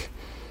 like,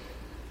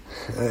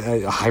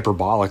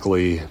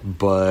 hyperbolically,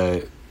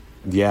 but,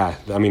 yeah,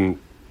 I mean,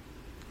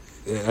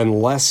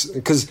 unless...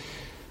 Because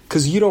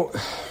you don't...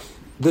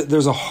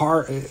 There's a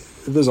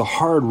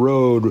hard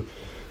road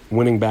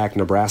winning back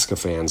Nebraska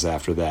fans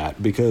after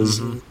that, because,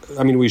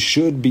 I mean, we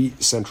should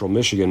beat Central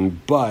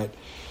Michigan, but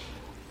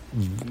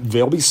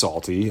they'll be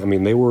salty. I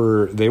mean, they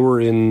were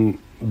in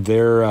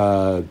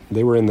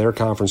their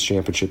conference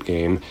championship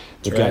game.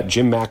 They've got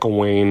Jim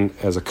McElwain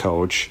as a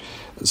coach.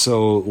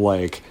 So,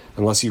 like,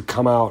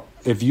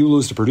 if you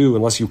lose to Purdue,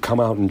 unless you come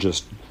out and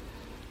just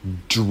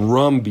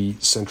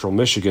drumbeat Central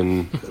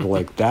Michigan,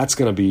 like, that's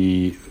going to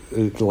be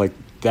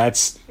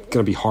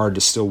hard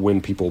to still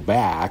win people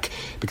back,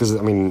 because,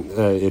 I mean,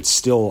 it's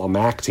still a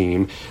MAC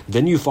team.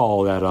 Then you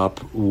follow that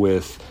up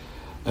with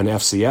an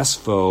FCS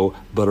foe,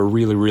 but a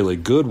really, really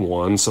good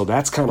one. So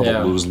that's kind of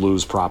a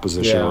lose-lose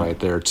proposition right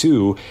there,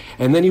 too.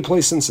 And then you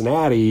play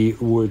Cincinnati,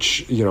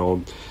 which,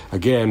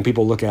 again,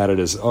 people look at it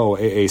as,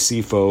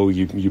 AAC foe,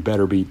 you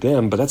better beat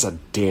them, but that's a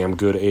damn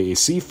good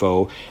AAC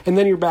foe. And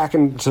then you're back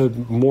into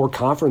more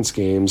conference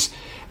games.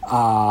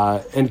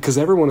 And because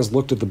everyone has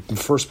looked at the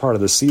first part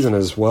of the season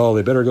as, well,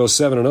 they better go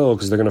 7-0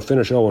 because they're going to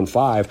finish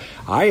 0-5.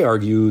 I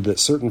argue that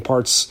certain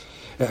parts,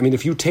 I mean,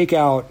 if you take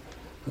out,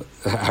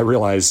 I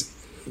realize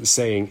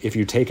saying if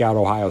you take out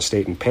Ohio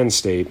State and Penn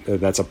State,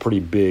 that's a pretty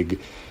big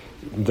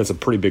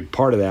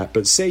part of that.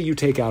 But say you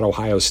take out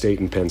Ohio State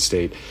and Penn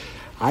State,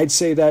 I'd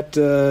say that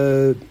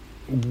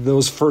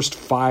those first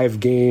 5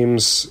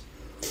 games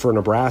for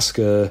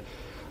Nebraska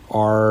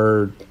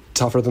are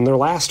tougher than their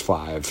last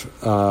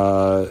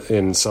 5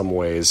 in some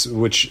ways,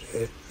 which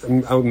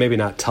maybe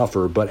not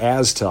tougher, but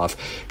as tough.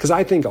 Because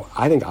I think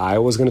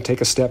Iowa's going to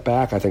take a step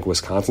back. I think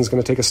Wisconsin's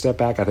going to take a step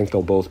back. I think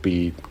they'll both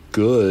be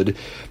good,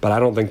 but I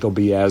don't think they'll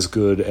be as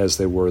good as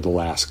they were the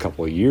last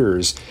couple of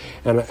years.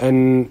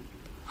 And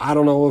I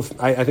don't know if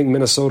I think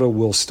Minnesota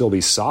will still be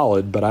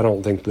solid, but I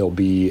don't think they'll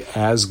be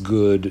as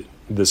good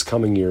this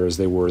coming year as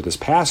they were this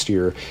past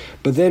year.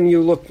 But then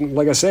you look,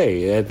 like I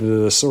say, at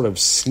the sort of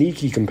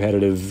sneaky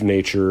competitive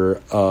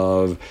nature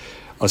of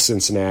a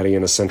Cincinnati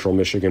and a Central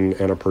Michigan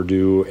and a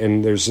Purdue,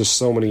 and there's just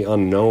so many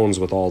unknowns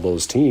with all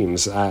those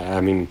teams. I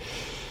mean,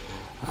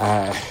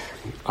 I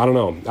don't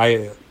know.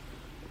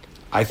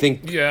 I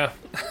think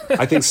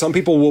I think some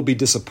people will be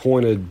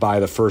disappointed by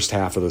the first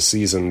half of the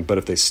season, but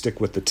if they stick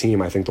with the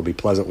team, I think they'll be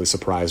pleasantly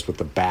surprised with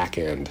the back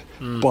end.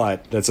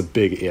 But that's a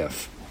big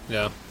if.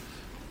 Yeah.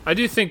 I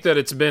do think that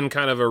it's been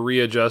kind of a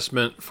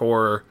readjustment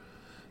for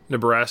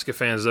Nebraska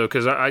fans, though,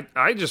 because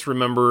I just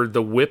remember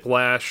the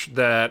whiplash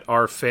that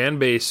our fan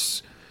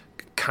base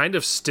kind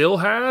of still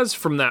has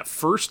from that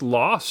first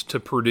loss to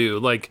Purdue.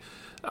 Like,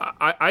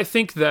 I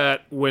think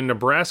that when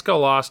Nebraska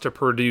lost to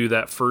Purdue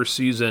that first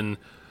season,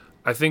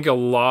 I think a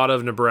lot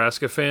of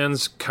Nebraska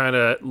fans kind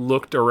of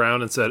looked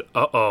around and said,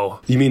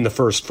 "Uh-oh." You mean the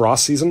first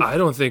Frost season? I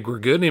don't think we're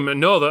good anymore.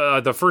 No,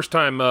 the first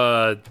time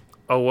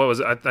what was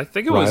it? I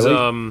think it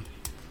was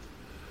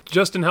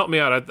Justin, help me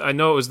out. I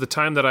know it was the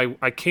time that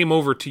I came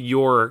over to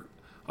your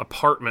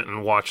apartment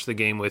and watched the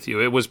game with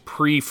you. It was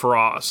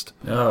pre-Frost.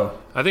 Oh.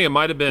 I think it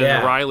might have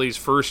been Riley's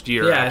first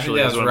year,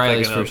 actually. I think that was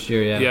Riley's first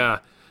year, yeah. Yeah.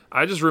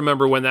 I just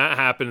remember when that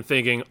happened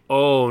thinking,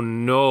 oh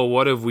no,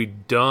 what have we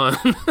done?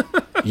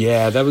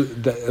 Yeah,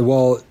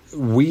 well,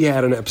 we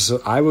had an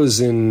episode. I was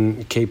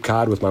in Cape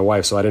Cod with my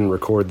wife, so I didn't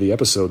record the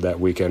episode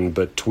that weekend,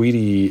 but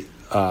Tweety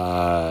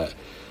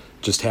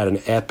just had an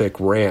epic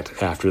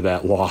rant after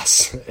that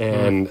loss.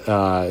 And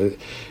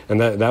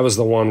that was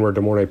the one where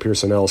DeMornay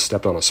Pearsonell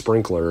stepped on a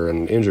sprinkler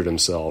and injured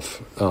himself.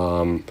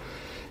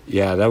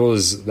 Yeah, that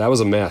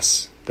was a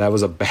mess. That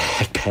was a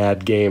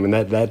bad game. And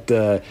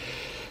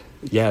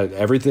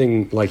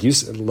everything, like you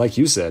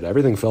said,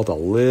 everything felt a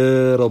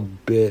little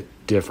bit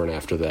different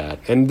after that.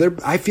 And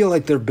I feel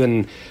like there've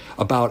been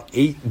about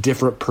 8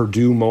 different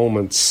Purdue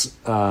moments.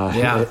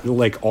 There've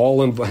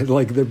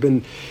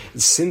been,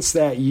 since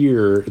that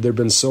year, there've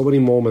been so many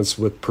moments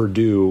with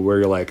Purdue where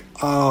you're like,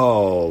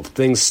 oh,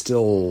 things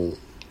still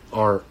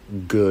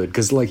aren't good.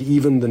 Because like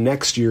even the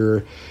next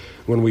year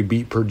when we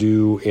beat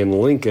Purdue in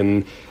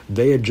Lincoln,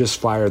 they had just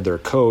fired their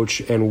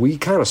coach, and we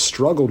kind of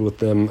struggled with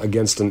them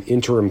against an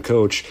interim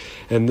coach.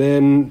 And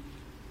then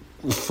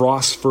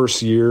Frost's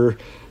first year,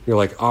 you're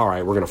like, all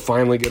right, we're going to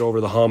finally get over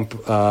the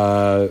hump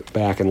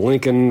back in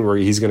Lincoln, where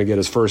he's going to get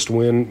his first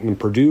win. And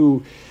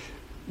Purdue,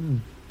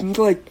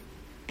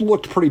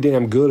 looked pretty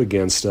damn good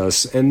against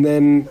us. And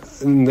then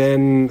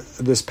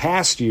this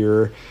past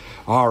year,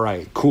 all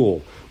right,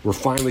 cool. We're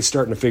finally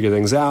starting to figure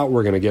things out.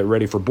 We're going to get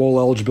ready for bowl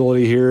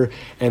eligibility here.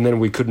 And then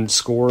we couldn't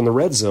score in the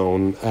red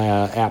zone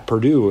at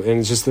Purdue. And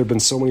it's just there have been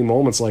so many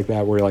moments like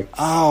that where you're like,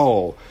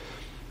 oh,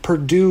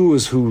 Purdue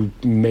is who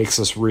makes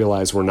us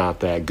realize we're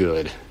not that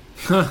good.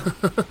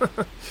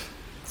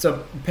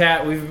 So,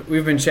 Pat,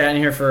 we've been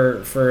chatting here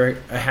for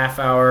a half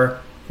hour.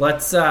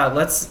 Let's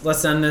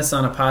end this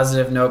on a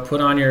positive note.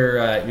 Put on your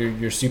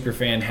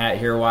superfan hat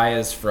here. Why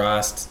is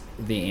Frost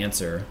the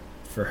answer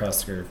for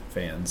Husker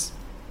fans?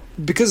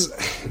 Because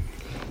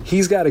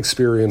he's got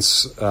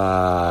experience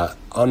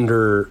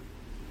under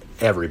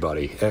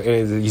everybody.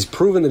 And he's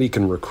proven that he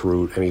can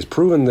recruit, and he's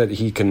proven that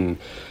he can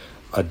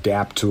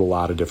adapt to a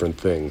lot of different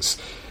things.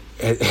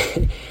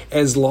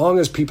 As long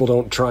as people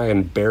don't try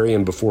and bury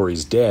him before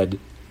he's dead,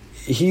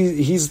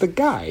 he's the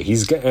guy.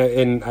 He's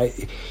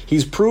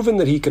proven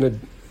that he can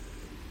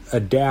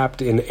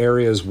adapt in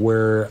areas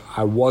where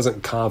I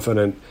wasn't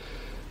confident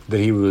that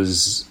he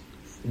was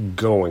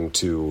going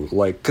to.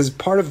 Because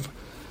part of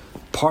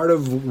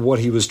what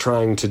he was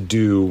trying to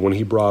do when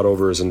he brought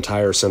over his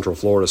entire Central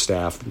Florida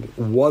staff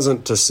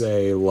wasn't to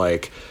say,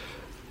 like,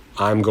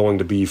 I'm going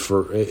to be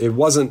for... It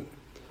wasn't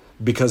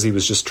because he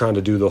was just trying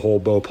to do the whole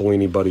Bo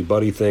Pelini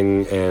buddy-buddy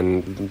thing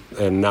and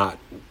not,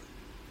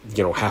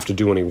 have to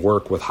do any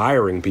work with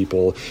hiring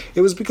people.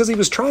 It was because he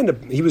was trying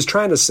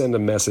to send a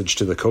message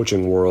to the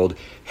coaching world,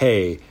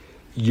 hey,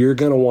 you're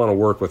going to want to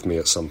work with me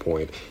at some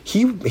point.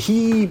 He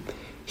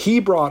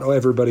brought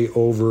everybody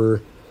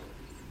over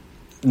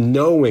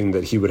knowing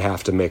that he would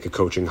have to make a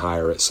coaching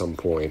hire at some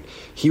point.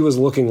 He was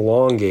looking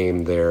long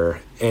game there,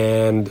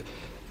 and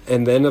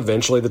then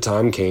eventually the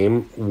time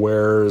came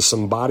where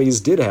some bodies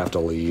did have to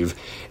leave,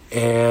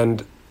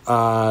 and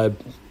I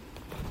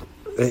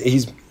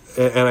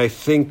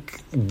think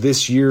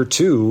this year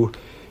too,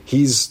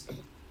 he's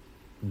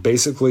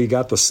basically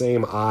got the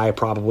same eye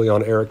probably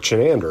on Eric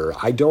Chinander.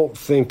 I don't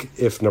think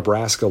if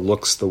Nebraska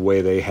looks the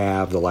way they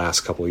have the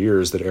last couple of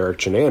years that Eric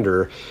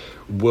Chinander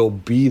will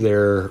be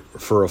there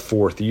for a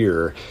fourth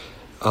year.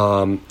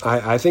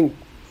 I think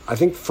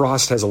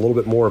Frost has a little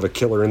bit more of a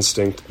killer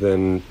instinct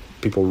than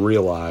people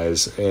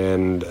realize,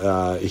 and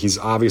he's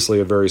obviously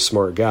a very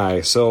smart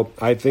guy. So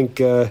I think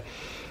it's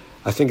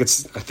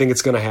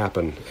going to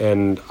happen,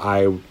 and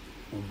I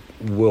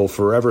will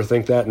forever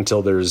think that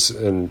until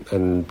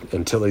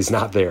until he's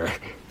not there.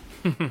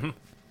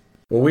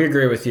 Well, we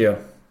agree with you.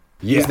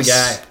 Yes. He's the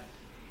guy.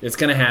 It's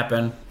going to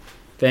happen.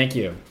 Thank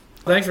you.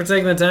 Thanks for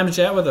taking the time to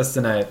chat with us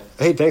tonight.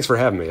 Hey, thanks for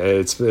having me.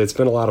 It's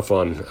been a lot of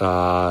fun.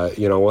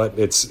 You know what?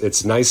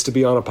 It's nice to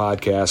be on a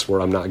podcast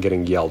where I'm not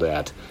getting yelled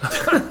at.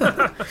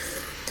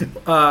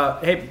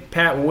 Hey,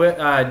 Pat,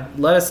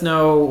 let us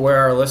know where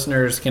our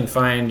listeners can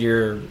find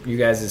you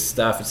guys'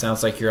 stuff. It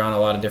sounds like you're on a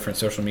lot of different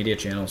social media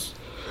channels.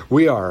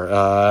 We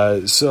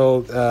are.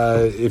 So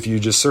if you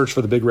just search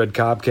for the Big Red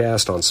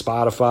Cobcast on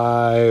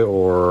Spotify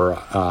or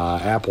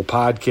Apple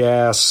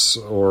Podcasts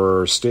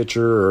or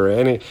Stitcher or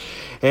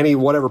any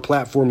whatever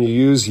platform you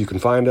use, you can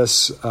find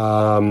us.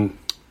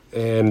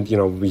 And,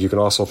 you can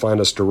also find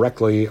us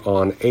directly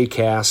on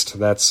Acast.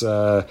 That's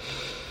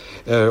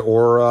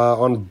or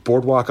on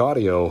Boardwalk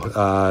Audio.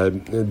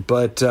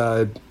 But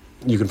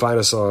you can find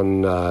us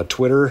on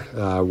Twitter.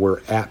 We're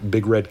at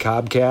Big Red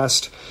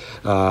Cobcast.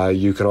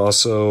 You can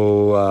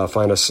also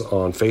find us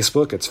on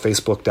Facebook. It's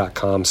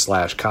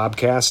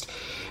facebook.com/Cobcast.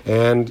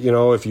 And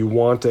if you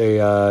want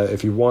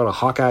a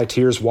Hawkeye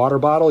Tears water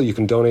bottle, you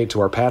can donate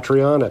to our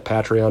Patreon at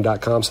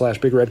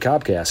patreon.com/Big Red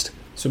Cobcast.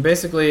 So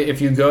basically,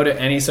 if you go to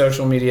any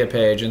social media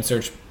page and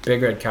search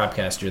Big Red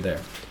Copcast, you're there.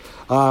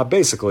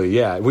 Basically,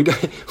 yeah. We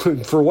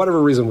for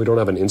whatever reason we don't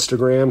have an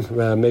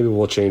Instagram. Maybe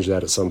we'll change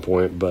that at some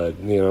point. But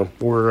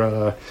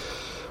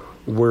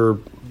we're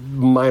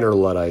minor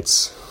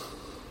Luddites.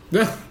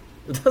 Yeah,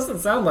 it doesn't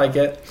sound like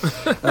it.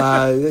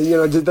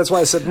 That's why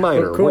I said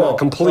minor. Cool. We're not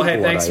complete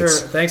hey,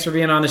 Luddites. thanks for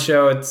being on the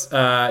show. It's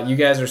you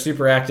guys are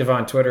super active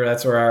on Twitter.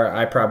 That's where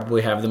I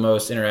probably have the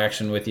most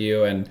interaction with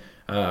you, and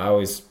I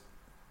always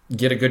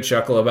get a good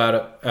chuckle out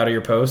of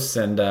your posts.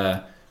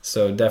 And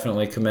so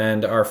definitely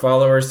commend our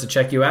followers to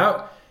check you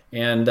out.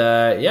 And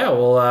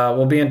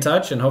we'll be in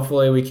touch, and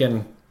hopefully we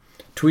can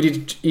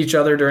tweet each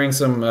other during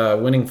some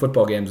winning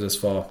football games this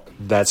fall.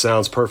 That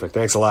sounds perfect.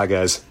 Thanks a lot,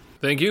 guys.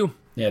 Thank you.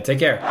 Yeah, take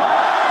care.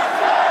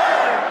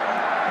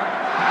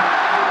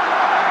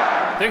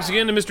 Thanks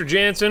again to Mr.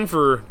 Jansen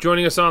for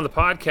joining us on the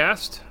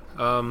podcast.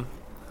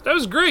 That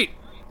was great.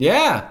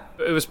 Yeah.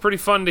 It was pretty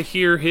fun to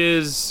hear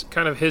his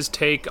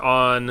take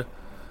on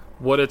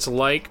what it's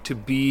like to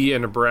be a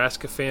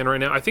Nebraska fan right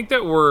now. I think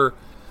that we're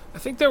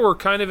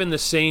kind of in the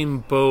same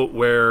boat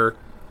where,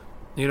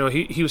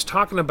 he was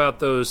talking about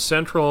those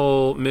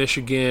Central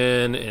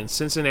Michigan and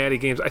Cincinnati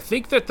games. I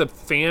think that the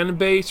fan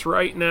base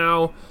right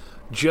now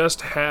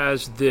just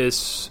has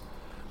this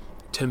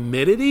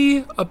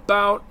timidity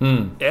about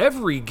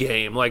every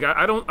game. Like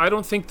I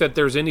don't think that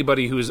there's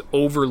anybody who's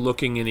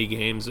overlooking any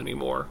games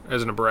anymore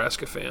as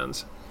Nebraska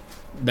fans.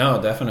 No,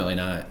 definitely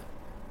not.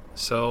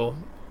 So,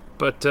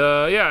 but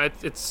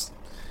it's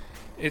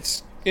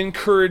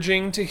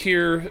encouraging to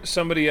hear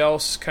somebody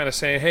else kind of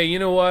saying, "Hey, you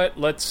know what?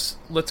 Let's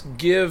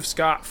give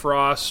Scott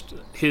Frost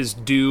his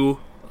due.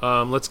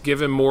 Let's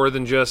give him more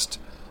than just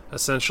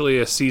essentially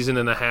a season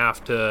and a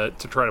half to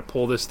try to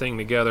pull this thing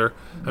together."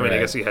 I mean, I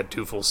guess he had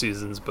 2 full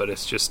seasons, but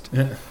it's just,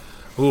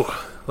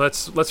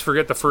 let's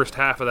forget the first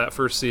half of that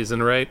first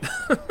season, right?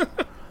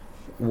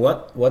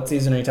 What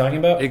season are you talking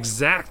about?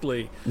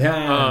 Exactly.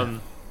 Yeah.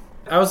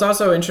 I was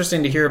also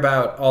interesting to hear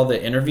about all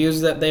the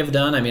interviews that they've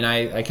done. I mean,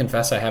 I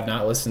confess I have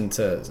not listened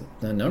to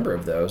a number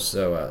of those,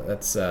 so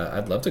that's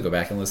I'd love to go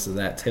back and listen to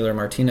that Taylor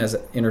Martinez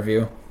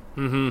interview.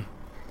 Mm-hmm.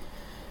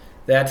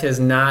 That has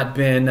not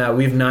been.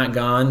 We've not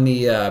gone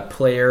the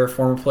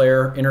former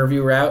player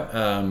interview route.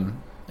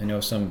 I know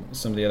some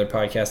of the other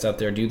podcasts out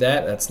there do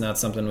that. That's not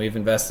something we've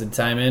invested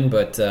time in,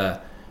 but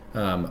so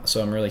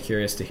I'm really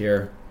curious to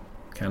hear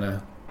kind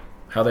of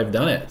how they've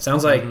done it.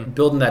 Sounds like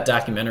building that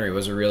documentary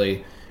was a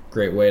really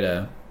great way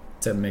to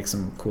make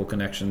some cool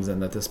connections,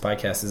 and that this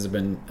podcast has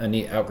been a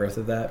neat outgrowth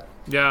of that.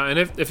 Yeah, and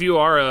if you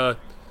are a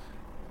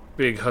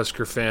big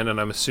Husker fan, and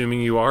I'm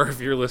assuming you are if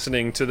you're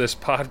listening to this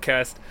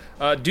podcast,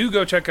 do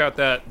go check out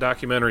that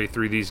documentary,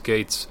 Through These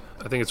Gates.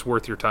 I think it's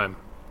worth your time.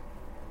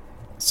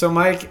 So,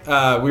 Mike,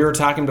 we were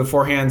talking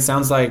beforehand.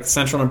 Sounds like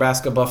Central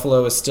Nebraska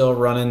Buffalo is still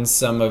running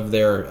some of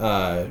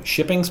their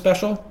shipping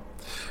specials.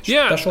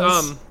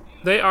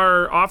 They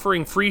are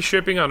offering free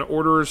shipping on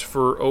orders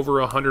for over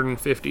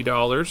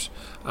 $150.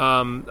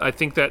 I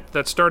think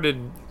that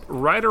started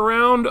right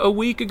around a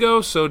week ago,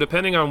 so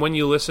depending on when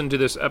you listen to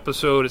this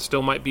episode, it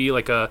still might be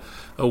like a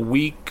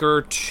week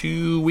or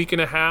 2, week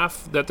and a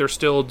half that they're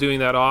still doing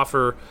that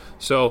offer.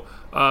 So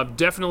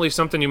definitely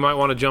something you might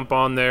want to jump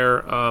on there,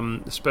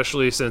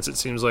 especially since it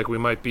seems like we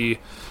might be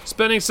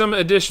spending some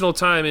additional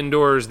time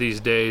indoors these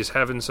days,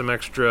 having some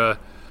extra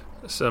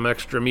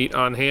meat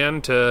on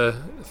hand to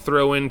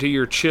throw into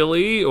your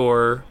chili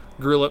or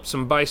grill up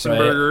some bison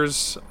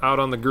burgers out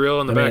on the grill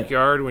in the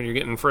backyard when you're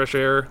getting fresh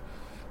air.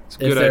 It's a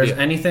good idea. If there's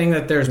anything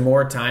that there's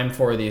more time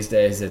for these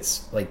days,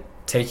 it's like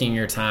taking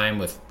your time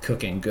with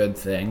cooking good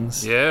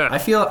things. Yeah.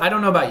 I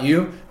don't know about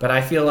you, but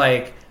I feel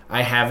like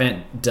I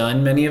haven't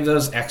done many of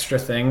those extra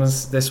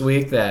things this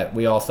week that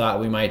we all thought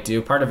we might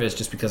do. Part of it is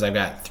just because I've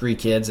got 3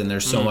 kids and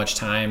there's so much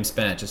time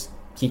spent just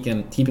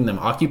keeping them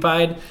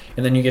occupied,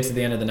 and then you get to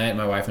the end of the night and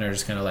my wife and I are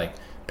just kind of like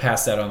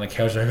passed out on the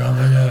couch like, oh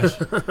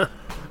my gosh,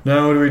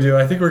 now what do?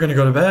 I think we're gonna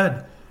go to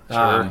bed.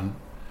 Sure.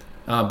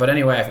 But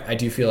anyway, I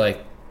do feel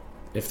like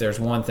if there's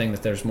one thing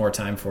that there's more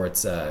time for,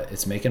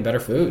 it's making better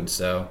food.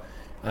 So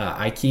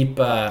I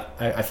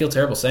feel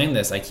terrible saying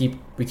this.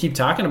 We keep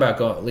talking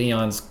about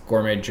Leon's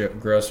Gourmet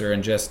Grocer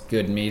and just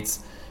good meats.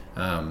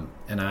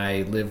 And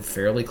I live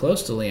fairly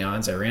close to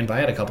Leon's. I ran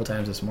by it a couple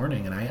times this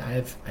morning, and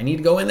I need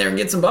to go in there and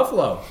get some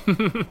buffalo.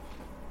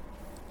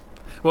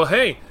 Well,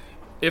 hey,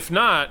 if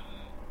not,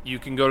 you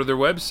can go to their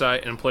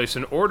website and place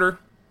an order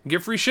and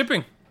get free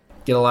shipping.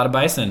 Get a lot of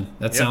bison.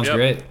 That sounds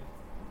great.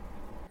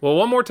 Well,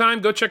 one more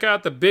time, go check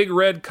out the Big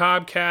Red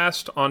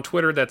Cobcast on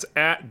Twitter. That's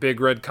at Big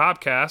Red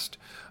Cobcast.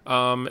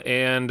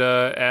 And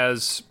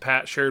as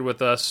Pat shared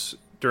with us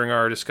during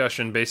our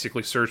discussion,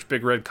 basically search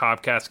Big Red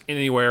Cobcast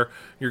anywhere.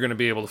 You're going to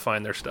be able to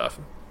find their stuff.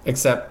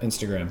 Except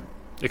Instagram,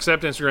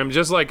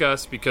 just like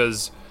us,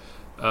 because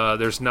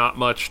there's not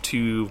much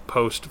to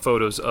post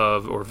photos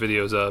of or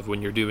videos of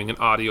when you're doing an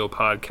audio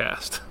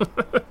podcast.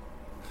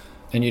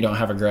 And you don't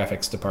have a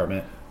graphics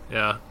department.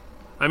 Yeah.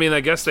 I mean, I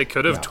guess they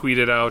could have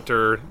tweeted out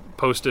or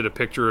posted a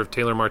picture of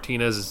Taylor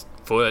Martinez's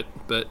foot,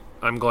 but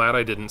I'm glad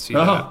I didn't see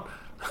that.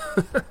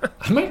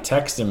 I might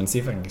text him and see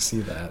if I can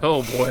see that.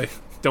 Oh, boy.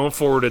 Don't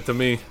forward it to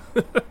me.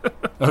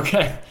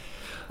 Okay.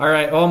 All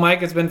right. Well,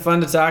 Mike, it's been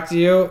fun to talk to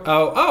you.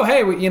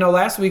 Hey,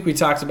 last week we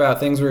talked about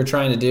things we were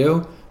trying to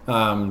do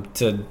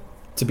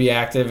to be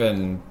active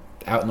and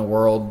out in the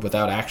world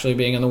without actually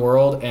being in the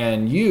world,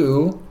 and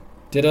you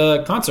did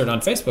a concert on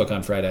Facebook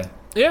on Friday.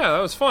 Yeah, that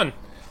was fun.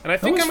 And I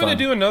think I'm going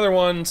to do another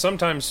one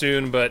sometime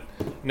soon, but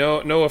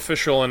no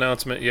official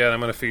announcement yet.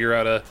 I'm going to figure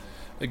out a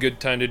good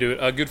time to do it.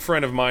 A good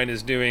friend of mine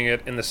is doing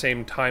it in the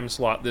same time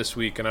slot this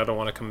week, and I don't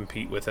want to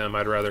compete with him.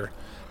 I'd rather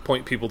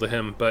point people to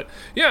him. But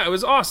yeah, it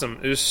was awesome.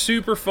 It was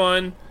super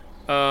fun.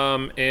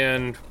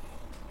 And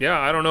yeah,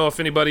 I don't know if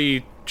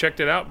anybody checked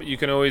it out, but you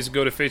can always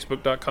go to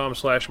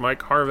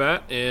facebook.com/Mike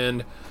Harvat,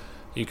 and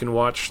you can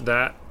watch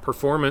that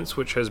performance,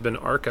 which has been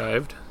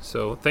archived.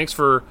 So thanks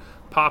for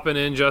popping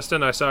in,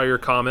 Justin. I saw your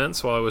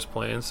comments while I was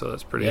playing, so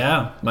that's pretty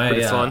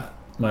fun.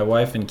 My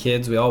wife and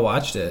kids, we all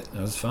watched it. It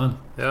was fun.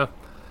 Yeah.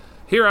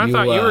 Here, I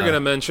thought you were going to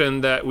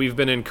mention that we've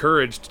been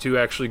encouraged to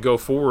actually go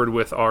forward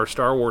with our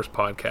Star Wars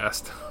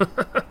podcast.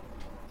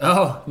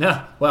 Oh,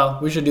 no. Well,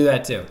 we should do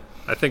that too.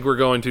 I think we're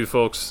going to,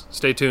 folks.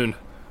 Stay tuned.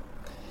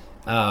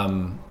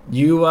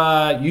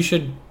 You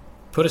should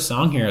put a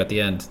song here at the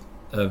end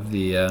of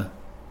the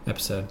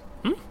episode.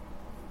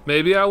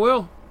 Maybe I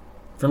will.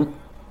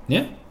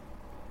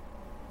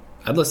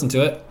 I'd listen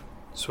to it.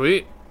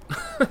 Sweet.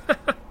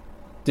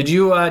 Did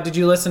you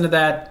listen to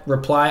that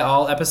Reply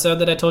All episode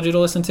that I told you to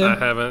listen to?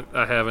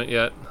 I haven't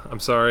yet. I'm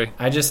sorry.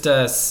 I just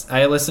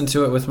I listened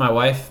to it with my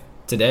wife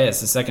today.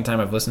 It's the second time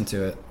I've listened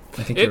to it.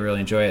 I think you'll really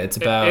enjoy it.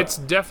 It's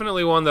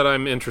definitely one that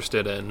I'm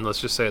interested in.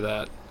 Let's just say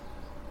that.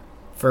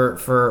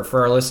 For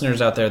our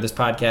listeners out there, this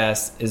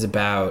podcast is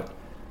about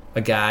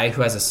a guy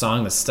who has a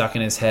song that's stuck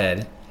in his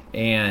head,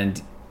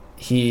 and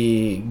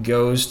he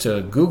goes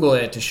to Google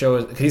it to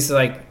show.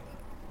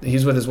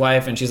 He's with his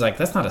wife, and she's like,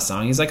 "That's not a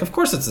song." He's like, "Of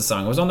course it's a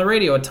song. It was on the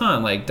radio a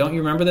ton. Like, don't you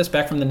remember this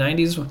back from the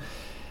 90s?"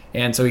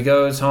 And so he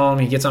goes home,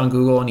 he gets on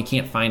Google, and he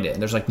can't find it.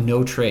 And there's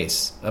no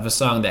trace of a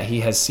song that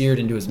he has seared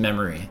into his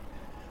memory.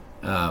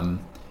 And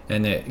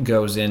it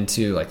goes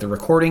into the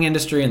recording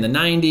industry in the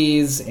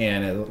 90s,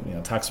 and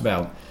it talks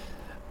about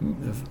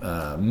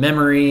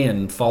memory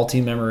and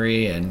faulty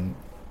memory, and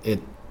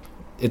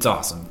it's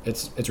awesome.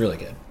 It's really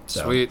good.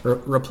 So, sweet.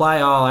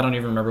 Reply All, I don't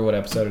even remember what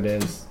episode it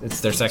is.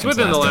 It's their second. It's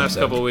within the last episode.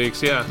 couple of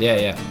weeks, yeah.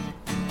 Yeah.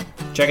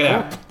 Check it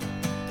out.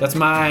 That's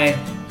my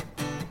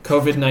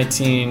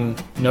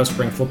COVID-19 no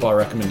spring football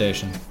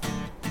recommendation.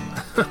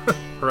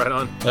 Right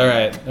on. All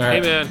right. Hey,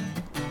 man.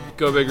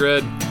 Go Big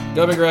Red.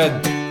 Go Big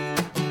Red.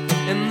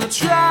 And they'll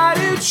try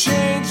to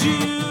change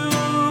you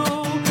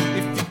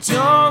if you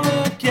don't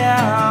look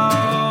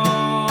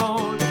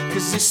out,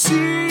 'cause they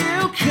see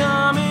you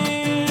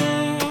coming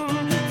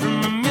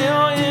from a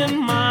million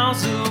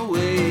miles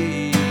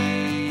away.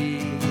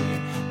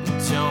 But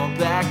don't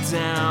back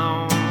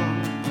down.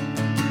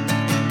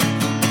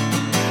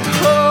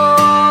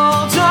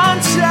 Hold on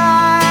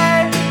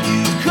tight.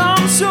 You've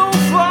come so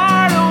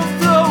far, don't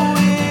throw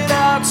it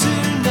out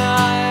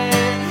tonight.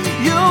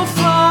 You'll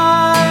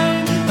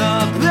find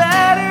a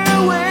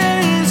better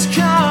way is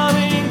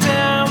coming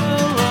down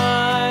the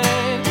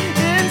line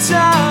in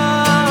time.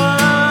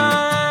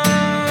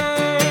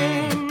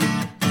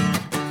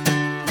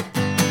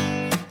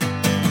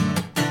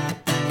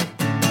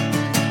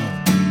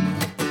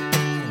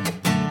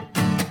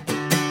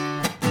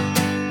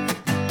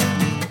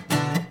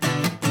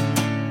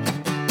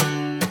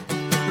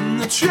 And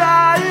they'll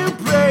try to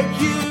break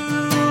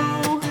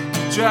you,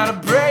 try to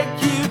break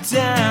you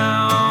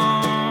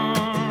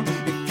down.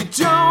 If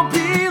you don't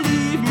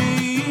believe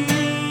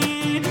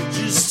me,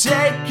 just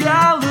take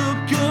a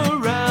look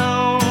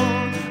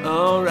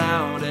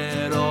around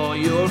at all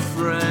your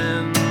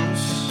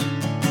friends.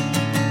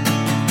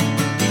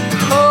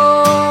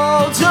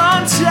 Hold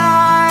on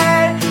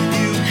tight,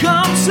 you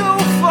come so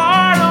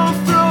far, don't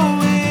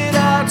throw it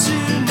out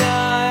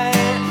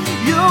tonight.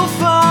 You'll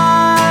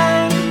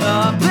find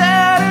a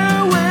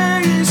better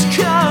way is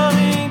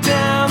coming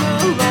down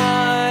the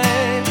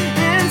line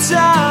in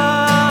time.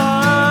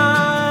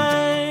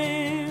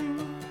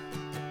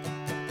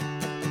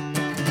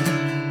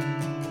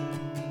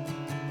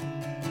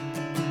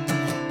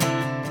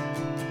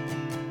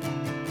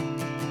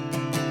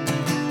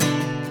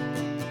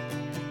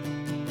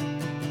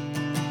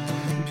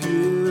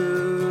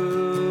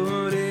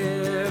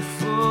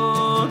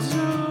 Beautiful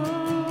darling,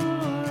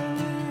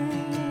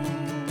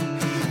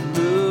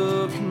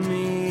 look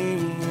me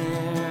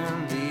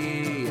in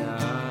the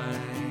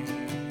eye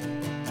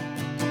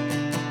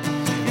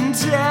and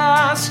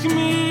ask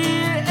me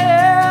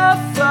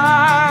if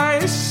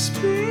I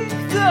speak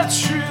the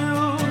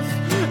truth.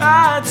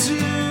 I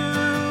do.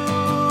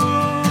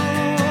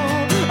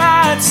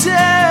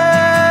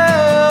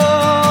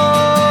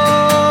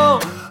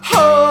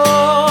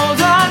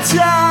 Hold on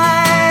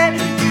tight.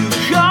 You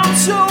come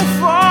so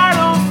far,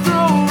 don't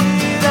throw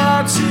it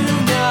out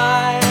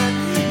tonight.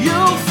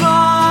 You'll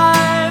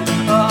find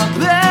a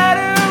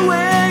better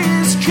way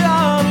is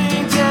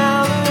coming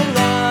down the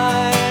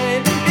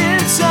line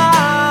in time.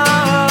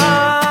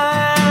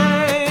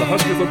 The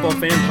Husker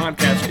Football Fan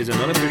Podcast is an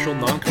unofficial,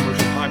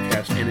 non-commercial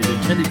podcast and is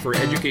intended for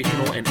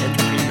educational and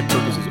entertainment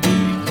purposes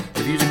only.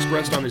 The views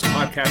expressed on this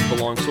podcast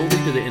belong solely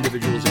to the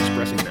individuals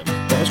expressing them.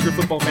 The Husker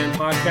Football Fan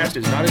Podcast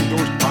is not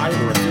endorsed by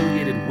or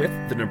affiliated with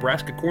the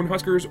Nebraska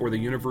Cornhuskers or the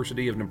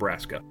University of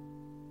Nebraska.